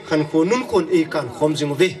khan ko nun kon e kan khom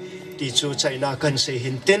jing ve ti chu chaina kan se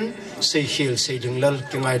hin tin se hil se dinglal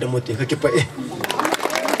ki ngai da moti ka ki pa e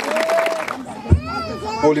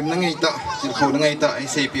Olim na ngay ta, silkaw na ngay ta ay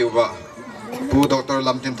sapi uba. Pu Dr.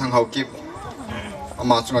 Lamtin Thang Hau Kip,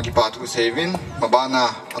 ama sunga ki patu savin,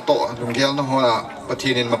 mabana ato lunggel na hona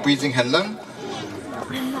patinin mapuizing henlang.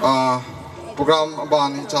 Program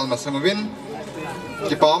aban chal masamawin,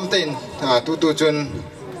 ki paamtin tutu chun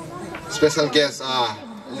special guest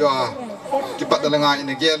jo ki patdalanga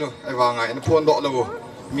inagelo ay wanga in phone do lo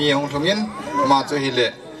mi hong thongin ma chu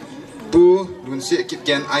hile pu lunsi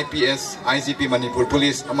Kipgen IPS IGP Manipur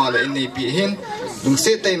Police amala NAP hin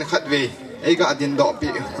lungsi tain khatwe eiga adin do pi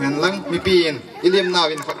hen lang mi pin ilim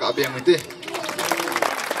nawin khaka beng ti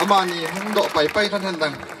amani hung do pai pai than han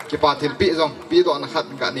dang ki pa thil pi jong pi do na khat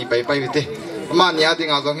ga ni pai pai ti amani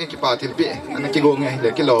adinga jong ki pa thil pi an ki go nge le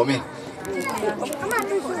ki lo mi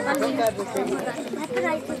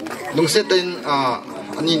lung set in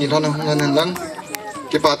ani ni thon han lang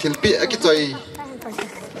ke pa thil pi ki choi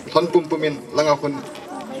thon pum pumin langa khun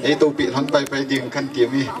ei to pi thon pai ding khan ti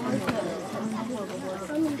mi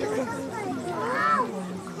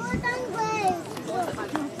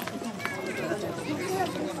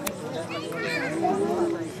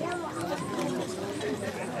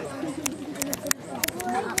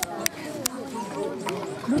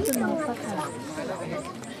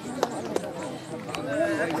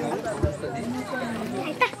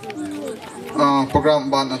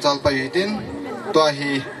program ban achal pai tin tua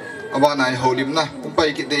hi awanai holim na pai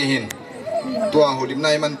ki de hin tua holim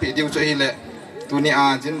nai man pi diu cho hi le tu ni a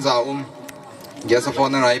jin za ge sa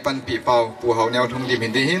phone rai pan pi pau pu hau neu thung dim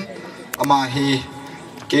hin di hin ama hi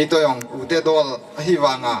ke to yong u te dol hi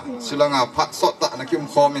wanga sulanga phat so ta na kim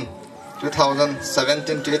khomin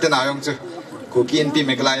 2017 ti te na yong chu KUKI in pi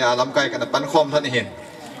meglaya lam kai kana pan khom than hin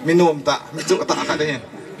minum ta mi chu ta ka de hin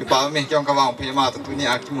pi pa mi kyong ka wang phi ma tu ni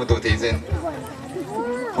a ki mu to te zen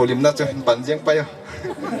holim na chu pan jeng pa yo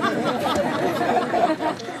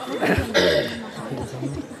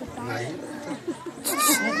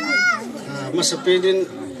masapidin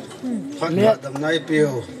phat na dam nai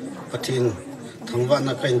pio pathin thangwa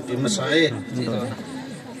na kain pi masai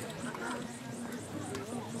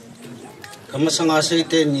kamasanga sei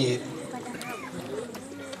te ni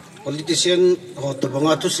politician ho to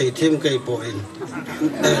banga tu sei them kai po in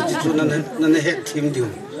ji chu na he thim diu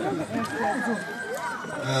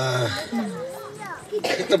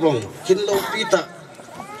kita bong kin lo pita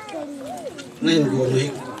nen go ni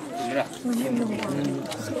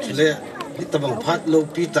chile kita bong phat lo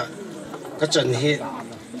pita ka chan hi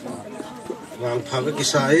wang pha ka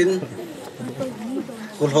kisain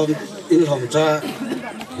kul hom in hom cha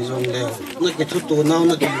hi jong le na ki thu tu naw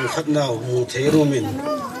na ki khat naw mu the ro min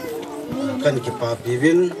kan ki pa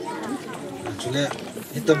bibin chile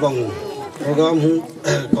kita bong program hu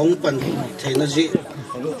kong pan the na ji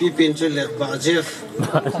pipin chile ba jef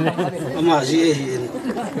ama ji hin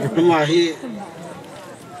ama hi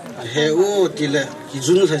he o tile ki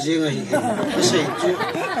jun sa jinga hi sei chu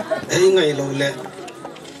ei ngai lo le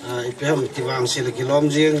ai pem ki wang sil ki lom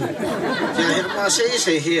jing ja he ma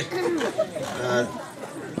sei hi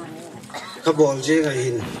ka bol jinga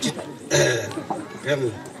hin pem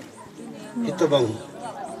itabang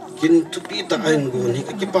kin tupi ta ain gon hi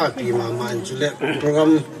ki pa pi ma man chule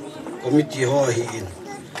program committee ho hi in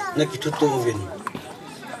na ki thu to win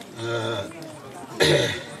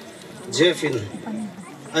jefin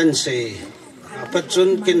an sei apachun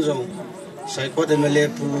kin jong sai ko de mele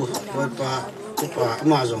pu pa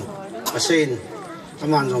ma jong asein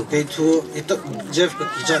aman jong ke thu ita jef ka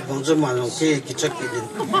ki chat bang jama jong ke ki chat ki din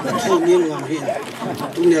thu ning ngam hin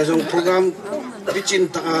tu ne jong program bichin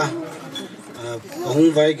ta hong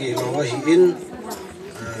vai ki lo hi in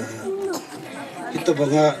ita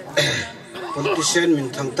banga politician min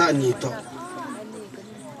thang ta ni to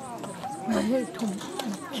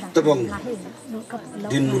tabang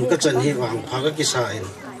din mun ka chan hi wang pha ka ki sa in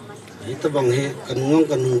ita bang hi kan ngong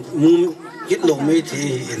kan mum kit lo mai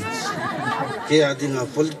thi in ke adinga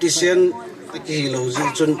politician ki lo ji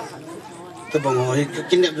chun tabang hi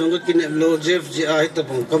kinep jong ka kinep lo jef ji a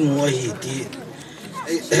tabang kam mo hi ti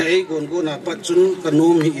ei gon go na pat chun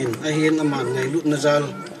kanom hi in a hin aman ngai lut nazal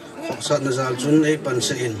sa nazal chun ei pan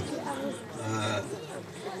se in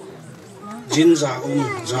jin za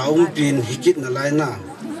pin hikit na laina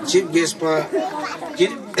chief guest pa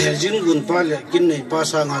kit jin gun pa le kin nei pa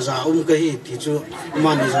sa nga za ka hi ti chu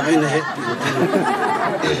man za ai na he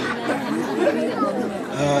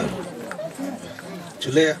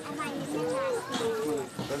chule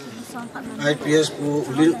IPS pu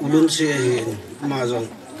ulun si hin ma jong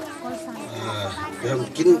yam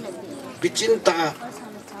kin pichin ta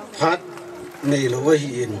phat nei lo hi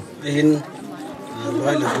in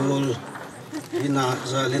loi la gol Lhinna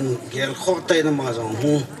zalin gel kho tai na ma jong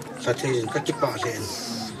hu sathejin ka ki pa len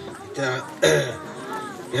ta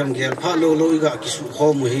yam gel pha lo ga ki su kho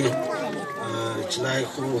mu hi chlai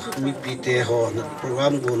khu mi pi te ho na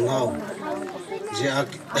program go ngau je a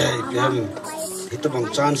yam ito bang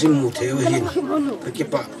chan sim mu theo hin ka ki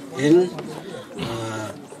pa in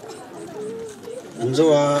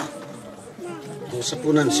anjoa to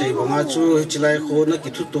sapunan sei banga chu chlai kho na ki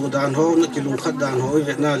thu tu dan ho na ki lung khat dan ho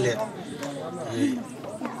ve na le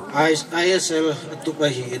ISL tuka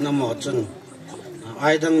hi na mo chun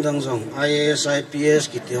ai dang jong IAS IPS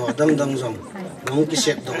ki te ho dang jong nong ki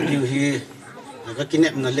set do diu hi ka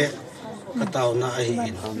kinep na le ka taw na hi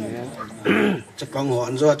in chapang ho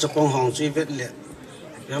anjo chapang hong chui vet le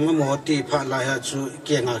yang mau ti pak lah tu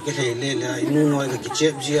kian agak hele le inu noi ke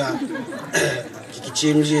kicep dia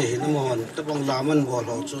kicim dia ini mohon tapi laman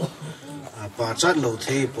boleh tu pacat lo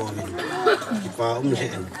thei poin kipa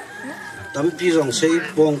hen tampi rong sei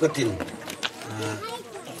pong katin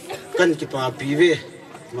kan kipa piwe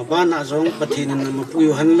mabana rong patin na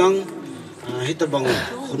mapuyo hanlang hitabang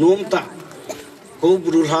hunum ta ko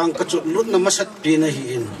buru hang kacot lut na masat pina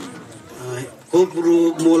hiin ko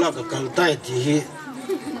buru mola ka kaltai ti hi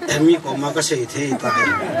emi ko ma ka sei thei ta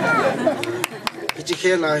ichi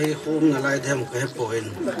khela hi hum na lai them ka poin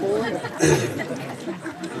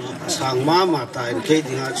sang ma ta in ke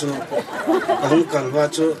dinga chu kang kalwa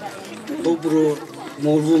chu ko buru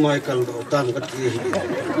molvu mai kal do tam ka ti hi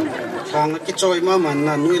sang ki choi ma man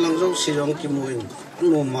na nui lang zo si rong ki muin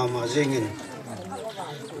no ma jengin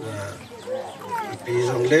pi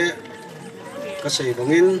rong le ka sei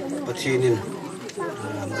bangin pathinin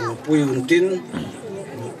puyun tin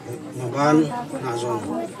maban na zong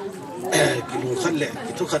kilu khat le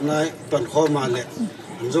kitu khat nai pan kho ma le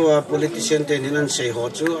zo politician te nin an sei ho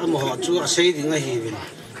chu am ho chu a sei dinga hi win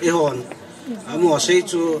e hon am ho sei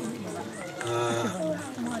chu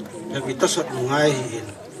vi ta sot ngai hi in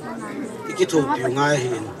ikithu pi ngai hi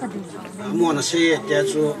in am na sei te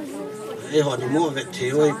chu e hon mo ve the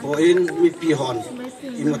oi po in mi pi hon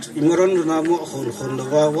imaron na mo khon lo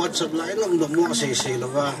wa whatsapp lai lam do mo sei lo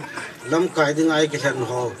wa lam kai ding ai ke than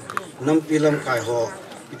ho nam pi lam kai ho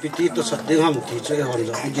ipiti to sat ding ham ti che hon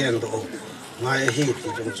zo gen do ngai hi ti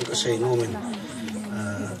jong chu ka sei no men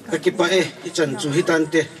ka ki pa e i chan chu hi tan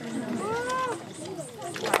te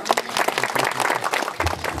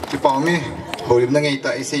ki pa mi holim na ngai ta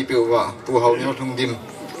i sei piu wa pu hau ne thung dim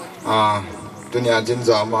dunia jin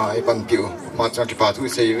za ma ai pan piu ma cha ki pa thu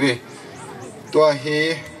sei we tua hi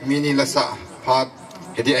mini la sa phat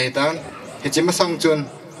hedi ai tan he chim sang chun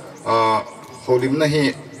holim na hi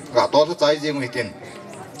ga to tha chai jing hitin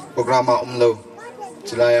program ma lo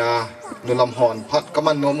chilaya nulam hon phat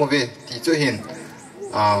kaman no mo ve ti chu hin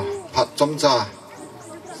phat chom cha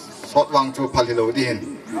sot wang chu phali lo di hin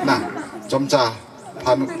na chom cha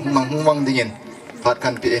phan mang dingin phat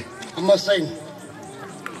kan pi ama sain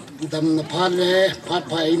dam na phat le phat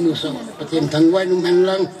phai nu so patem thangwai nu men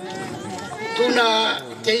lang tuna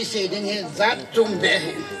keise ding he zat chung be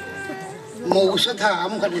mo sa tha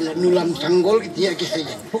am ka le nulam sanggol ki tia ki se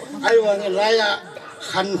ai wa nge laya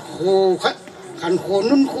khan kho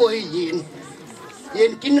nun kho yin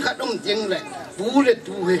kin khat ting le pu le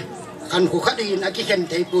tu he khan kho khat yin aki ken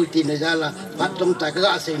thei pu ti na jala pat tom ta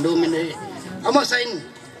ga se no men he ama sain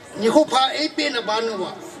ni kho pha e pe na ban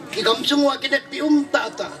wa ki gam chung wa ki det pi ta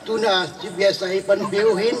tuna ji bia sai pan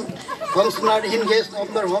biu hin functional hin ges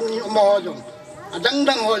number hom ni mo jong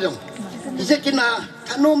adang ho jong ise kina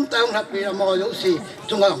thanom taung ha pi mo jo si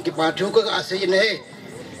tunga ki pa thu ka se ne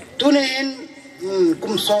tune hin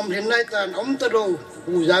kum som hin nai tan ta do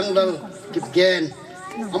u Jangkholal Kipgen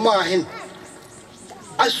ama hin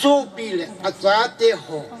aso pi le acha te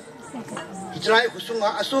ho Israel kusunga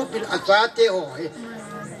aso pi acha te ho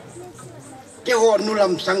ke ho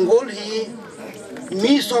nulam sanggol hi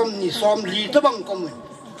mi som li ta bang kom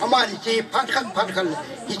ama ni chi phat khan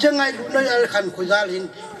hi changai lu na yal khan khuzal hin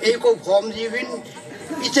e ko khom ji win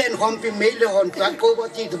i chen khom pi me le hon tlan ko ba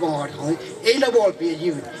ti ta bang ho e na bol pi ji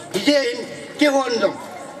win hi je ke hon dong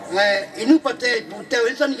inu pate pu te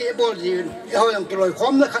hin san ge bol ji win e ho yang ke loi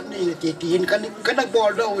khom na khat ni ti hin kan na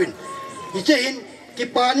bol do win hi je hin ki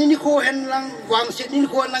pa ni ko hen lang wang sit ni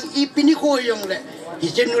ko lang i pi ni ko yong le hi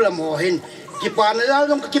chen nu la mo hin ki pa na dal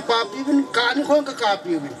dong ki pa pi win ka ni ko ka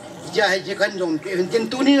pi win ja he je kan dong pi hin tin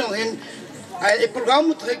tu ni dong hin ai program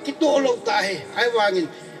mu thai ki to lo ta he ai wangin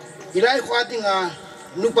ilai khwa tinga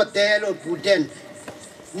nu pate lo pu den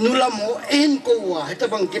nulam ho en ko wa he ta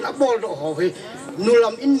bang kin abol do ho he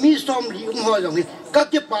nulam in mi som li ho dong he ka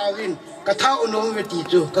ki pa win ka tha onom we ti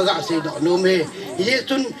chu ka ga se do no me ye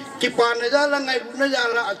sun ki pa na ja la ngai lu na ja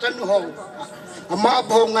la achan ho ama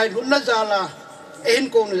bho ngai lu na ja la en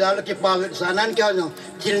ko na ja la ki pa we sanan kya no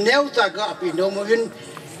thil neu ta ga pi no mo win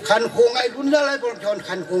khan kho ngai lu na lai bol thon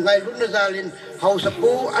khan kho ngai lu na ja lin hau sa pu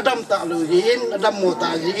adam ta lu yin adam mo ta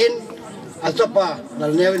yin asapa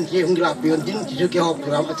dal newen ki hung la pion tin ki ke hop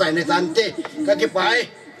ram atai ne tan te ka ki pai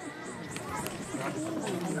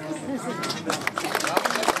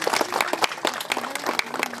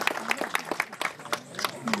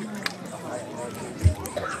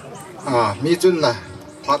mi chun na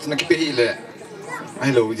phat na ki pe hi le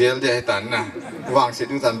ai lo gel de ai tan na wang se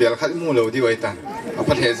du tan bel khat mu lo di wai tan a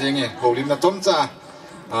phat he je nge holim na tom cha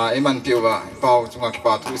e man piu wa pau chunga ki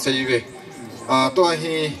pa thu sei we to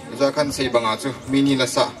hi za khan sei banga chu mini la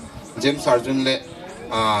sa jem sarjun le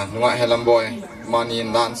nuwa helam boy manin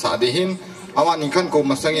lan sa dihin amanin kan ko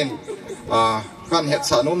masangin kan het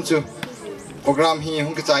sa nom chu program hi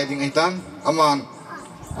hung kachai ding aitan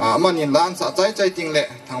amanin lan sa chai ting le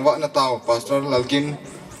thangwa na taw pastor lalkin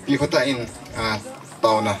pi khota in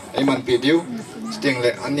taw na aiman pi diu sting le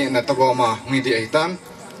ani na tago ma ngi di aitan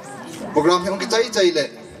program hung kachai le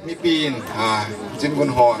mi pin jin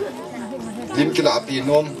gun ho lim kila pi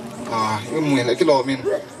nom mui le kilo min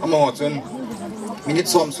amo chun minute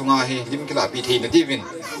som sunga hi lim kila pi thi na divin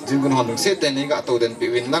jin gun hon dung set ten ni ga to den pi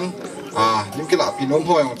win lang lim kila pi nom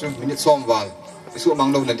hoi chun minute som wal isu mang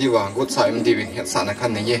lo na diwa god sa im divin het sa na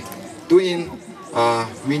khan ni ye tuin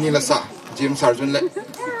mini la sa jim sarjun le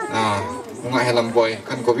nga helam boy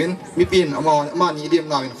kan kovin mi pin ama ni dim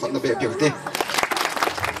na win khot na be pi te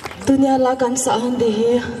dunia la kan sa hon de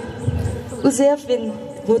hi uzefin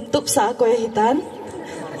mutup sa ko hitan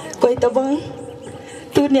koi tabang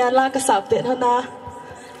dunia la ka sa pe hana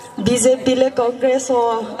BJP le Congress ho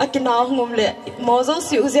akina ngom le mozo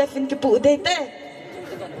si uzefin ki pu de te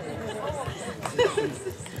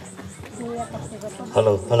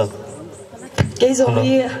hello cái giống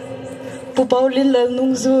như phụ bao liên lạc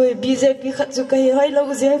nung rồi BJP khát chú cái hơi lâu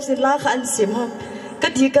uzef xin la khăn sim không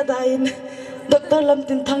cái gì cái đại doctor làm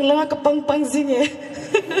tin thằng lăng cái pang gì nhỉ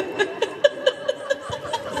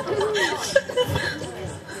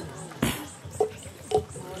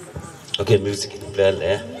okay music play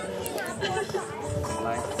le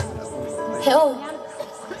hello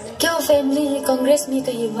kyo family congress mi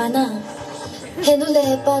ka hiwana henu le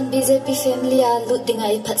pan BJP family a lut dinga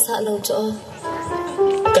I phat sa lo cho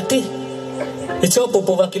kati icho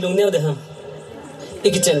popo wa kilong ne de ha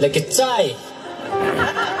ikichen le ke chai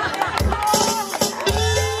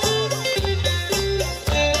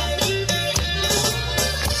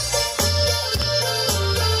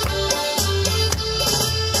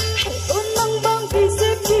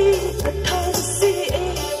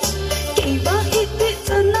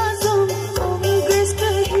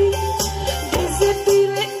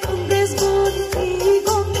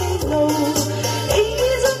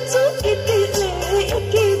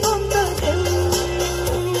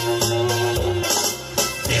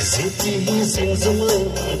Sing zum lên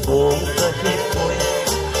buông ta hi phôi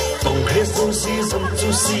Congress ông si zum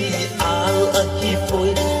chu si al a hi phôi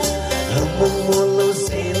lâm mong mua lâu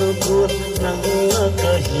si nó buồn nắng a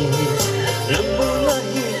ka hi lâm mong na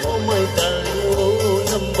hi oh my darling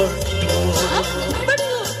number 2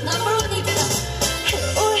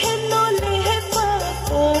 oh hen no le he pa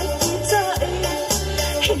oh ki cha e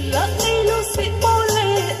hin la nei lo si po le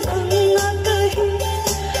nang a ka hi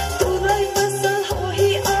tu lai pa sa ho hi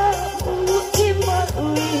a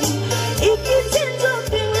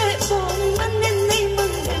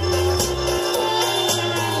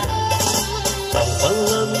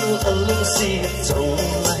alung si trong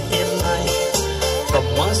na hiền lai cầm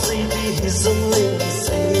má say đi dâng lên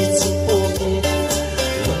say chim po nghe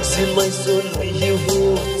lúc xin mai xuân vì hiu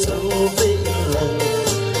hiu châu về lòng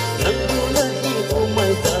nắng mưa na hi oh my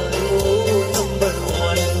darling number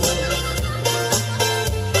 1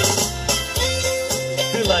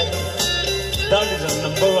 cứ lại that is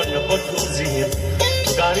number 1 number 2 gì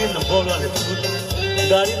gari number 1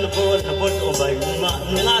 Dari number 1 number 2 by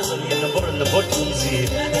nga so ni number 2 zi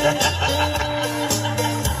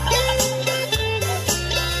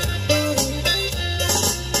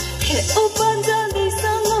he opan ja ni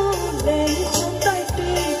sango le khom tai pe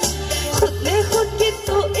khut le khut ki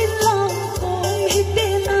to in long khom hi te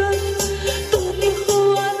na tu ni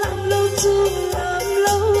khua lam lo chu lam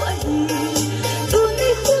lo ai tu ni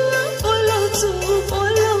khua po lo chu po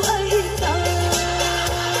lo ai ta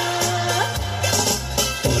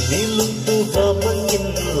ni lung tu va mangin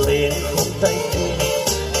lên không tay tu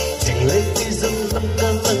ding lên ti zum lam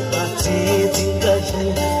kan lang a chi ding ka hi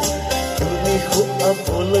tu ni khu a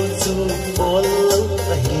po lo chu po lo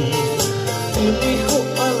a hi tu ni khu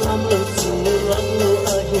a lam lo chu lam lo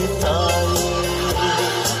a hi tai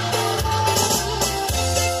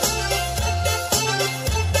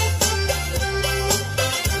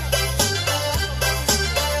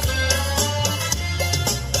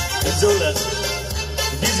Zola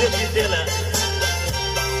BJP tela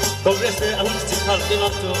Congress ne ang istikhal tela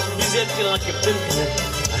to BJP la captain ne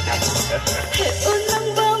he unang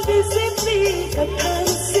bang BJP ka thang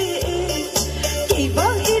si ki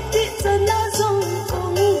bang iti sana zong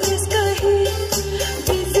Congress ka hi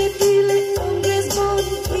BJP le Congress bon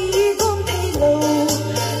ki gom thelo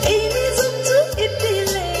ei mi zum chu iti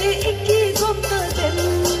le iki gom ta den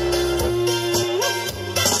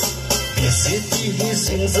BJP hi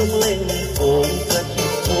sing zum leng ong ka hi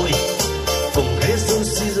poi Congress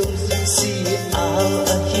si al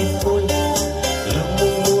a hi poi lu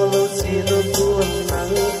mo lo si no tu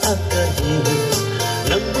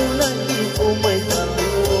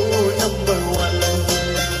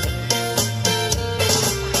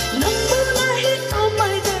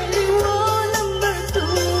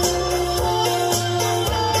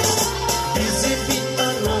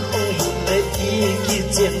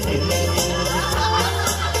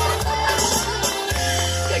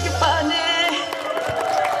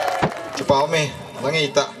Kipao me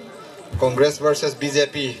nangi ta Congress versus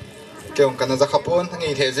BJP keong kana zakapon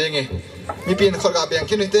nangi thejengi mi pin khorga beng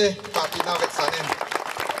kinite party na vek sanen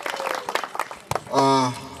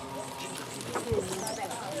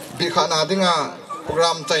bi khana dinga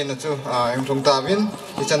program chai na chu em thong ta win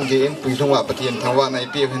ti chan ge in pui thongwa pathian thangwa nai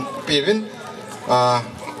pi win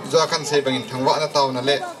zo kan se bangin thangwa na taw na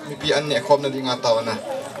le mi pi an ne khom na dinga taw na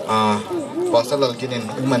pasalal kinin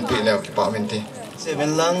man pi lew ki pa min ti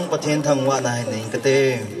seven lang pathian thangwa na hai nei kate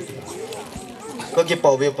ko ki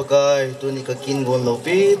pawbe pakai tu ni ka kin gon lo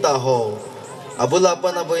pi ta ho abula pa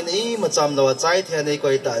na boy nei macham lawa chai the nei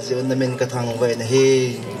koi ta ji un men ka thang we na hi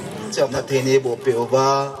chap na the ni bo pe oba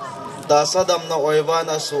ta sadam na oiwa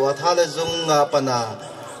na su athale zung nga pana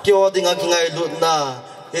kyo dinga kingai lut na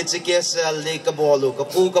HKSL le ka bolu ka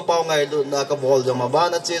pu ka paw ngai lut na ka bol jama ba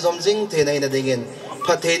na che zom jing the nei na dingin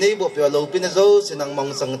phathe nei bo pe lo pin zo sinang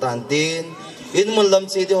mong sang tan tin in mun lam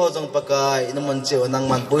chi di ho jong pakai in mun che nang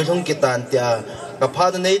man pui thung ki tan tia ka pha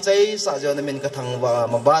nei chai sa jo na min ka thang wa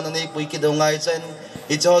ma ba na nei pui ki do ngai chen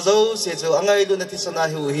I cho zo se cho angai lu na ti sana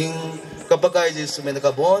hu hing ka pakai ji su men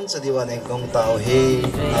ka bon sa diwa nei kong tao he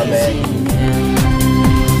amen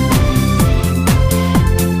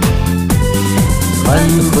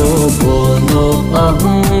Khankho Golnop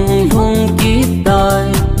ahung hung kitai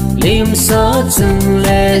lim sa chung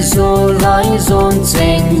le zo lai zon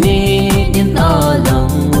cheng ni in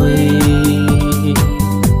alang we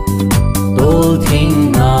tol thing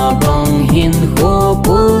na bang hin kho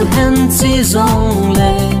pul hen chi zong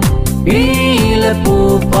le pi le pu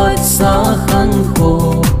pat sa Khankho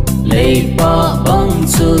le pa bang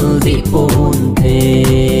chul di pun the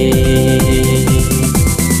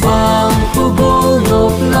Khankho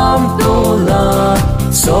Golnop lam tola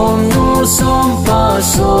som nu som pa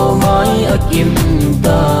so mai akim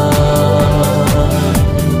ta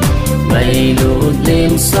mai lu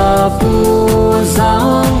lim sa pu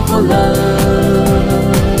Jangkholal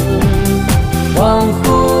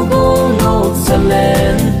Khankho Golnop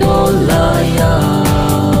salen dolaya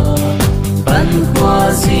ban khoa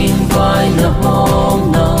xin vai na hom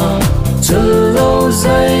na chulo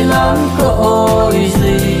zai lang ko oi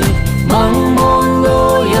zi mang mon lo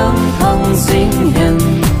yang thang sinh hen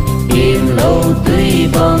im lâu tùy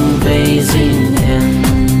bằng về sinh hen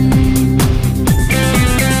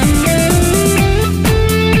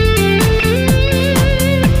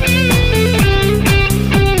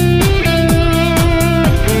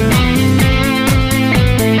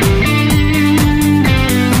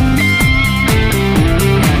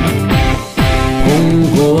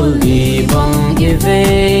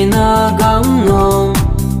về na gắng nong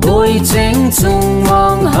tôi chênh chung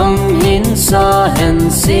mang hằng hin sa hen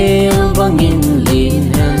sil bang in lin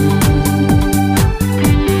hen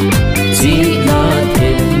chỉ là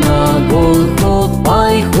thêm na gol khop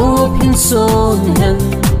ai khop hin son hen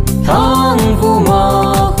thang vu ma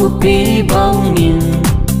khu pi bang in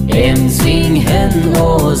em sing hen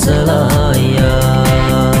o zalaya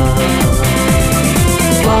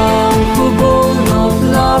Khankho Golnop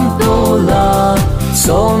lam tola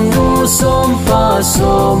som nu som pa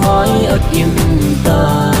so mai akim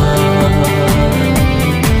ta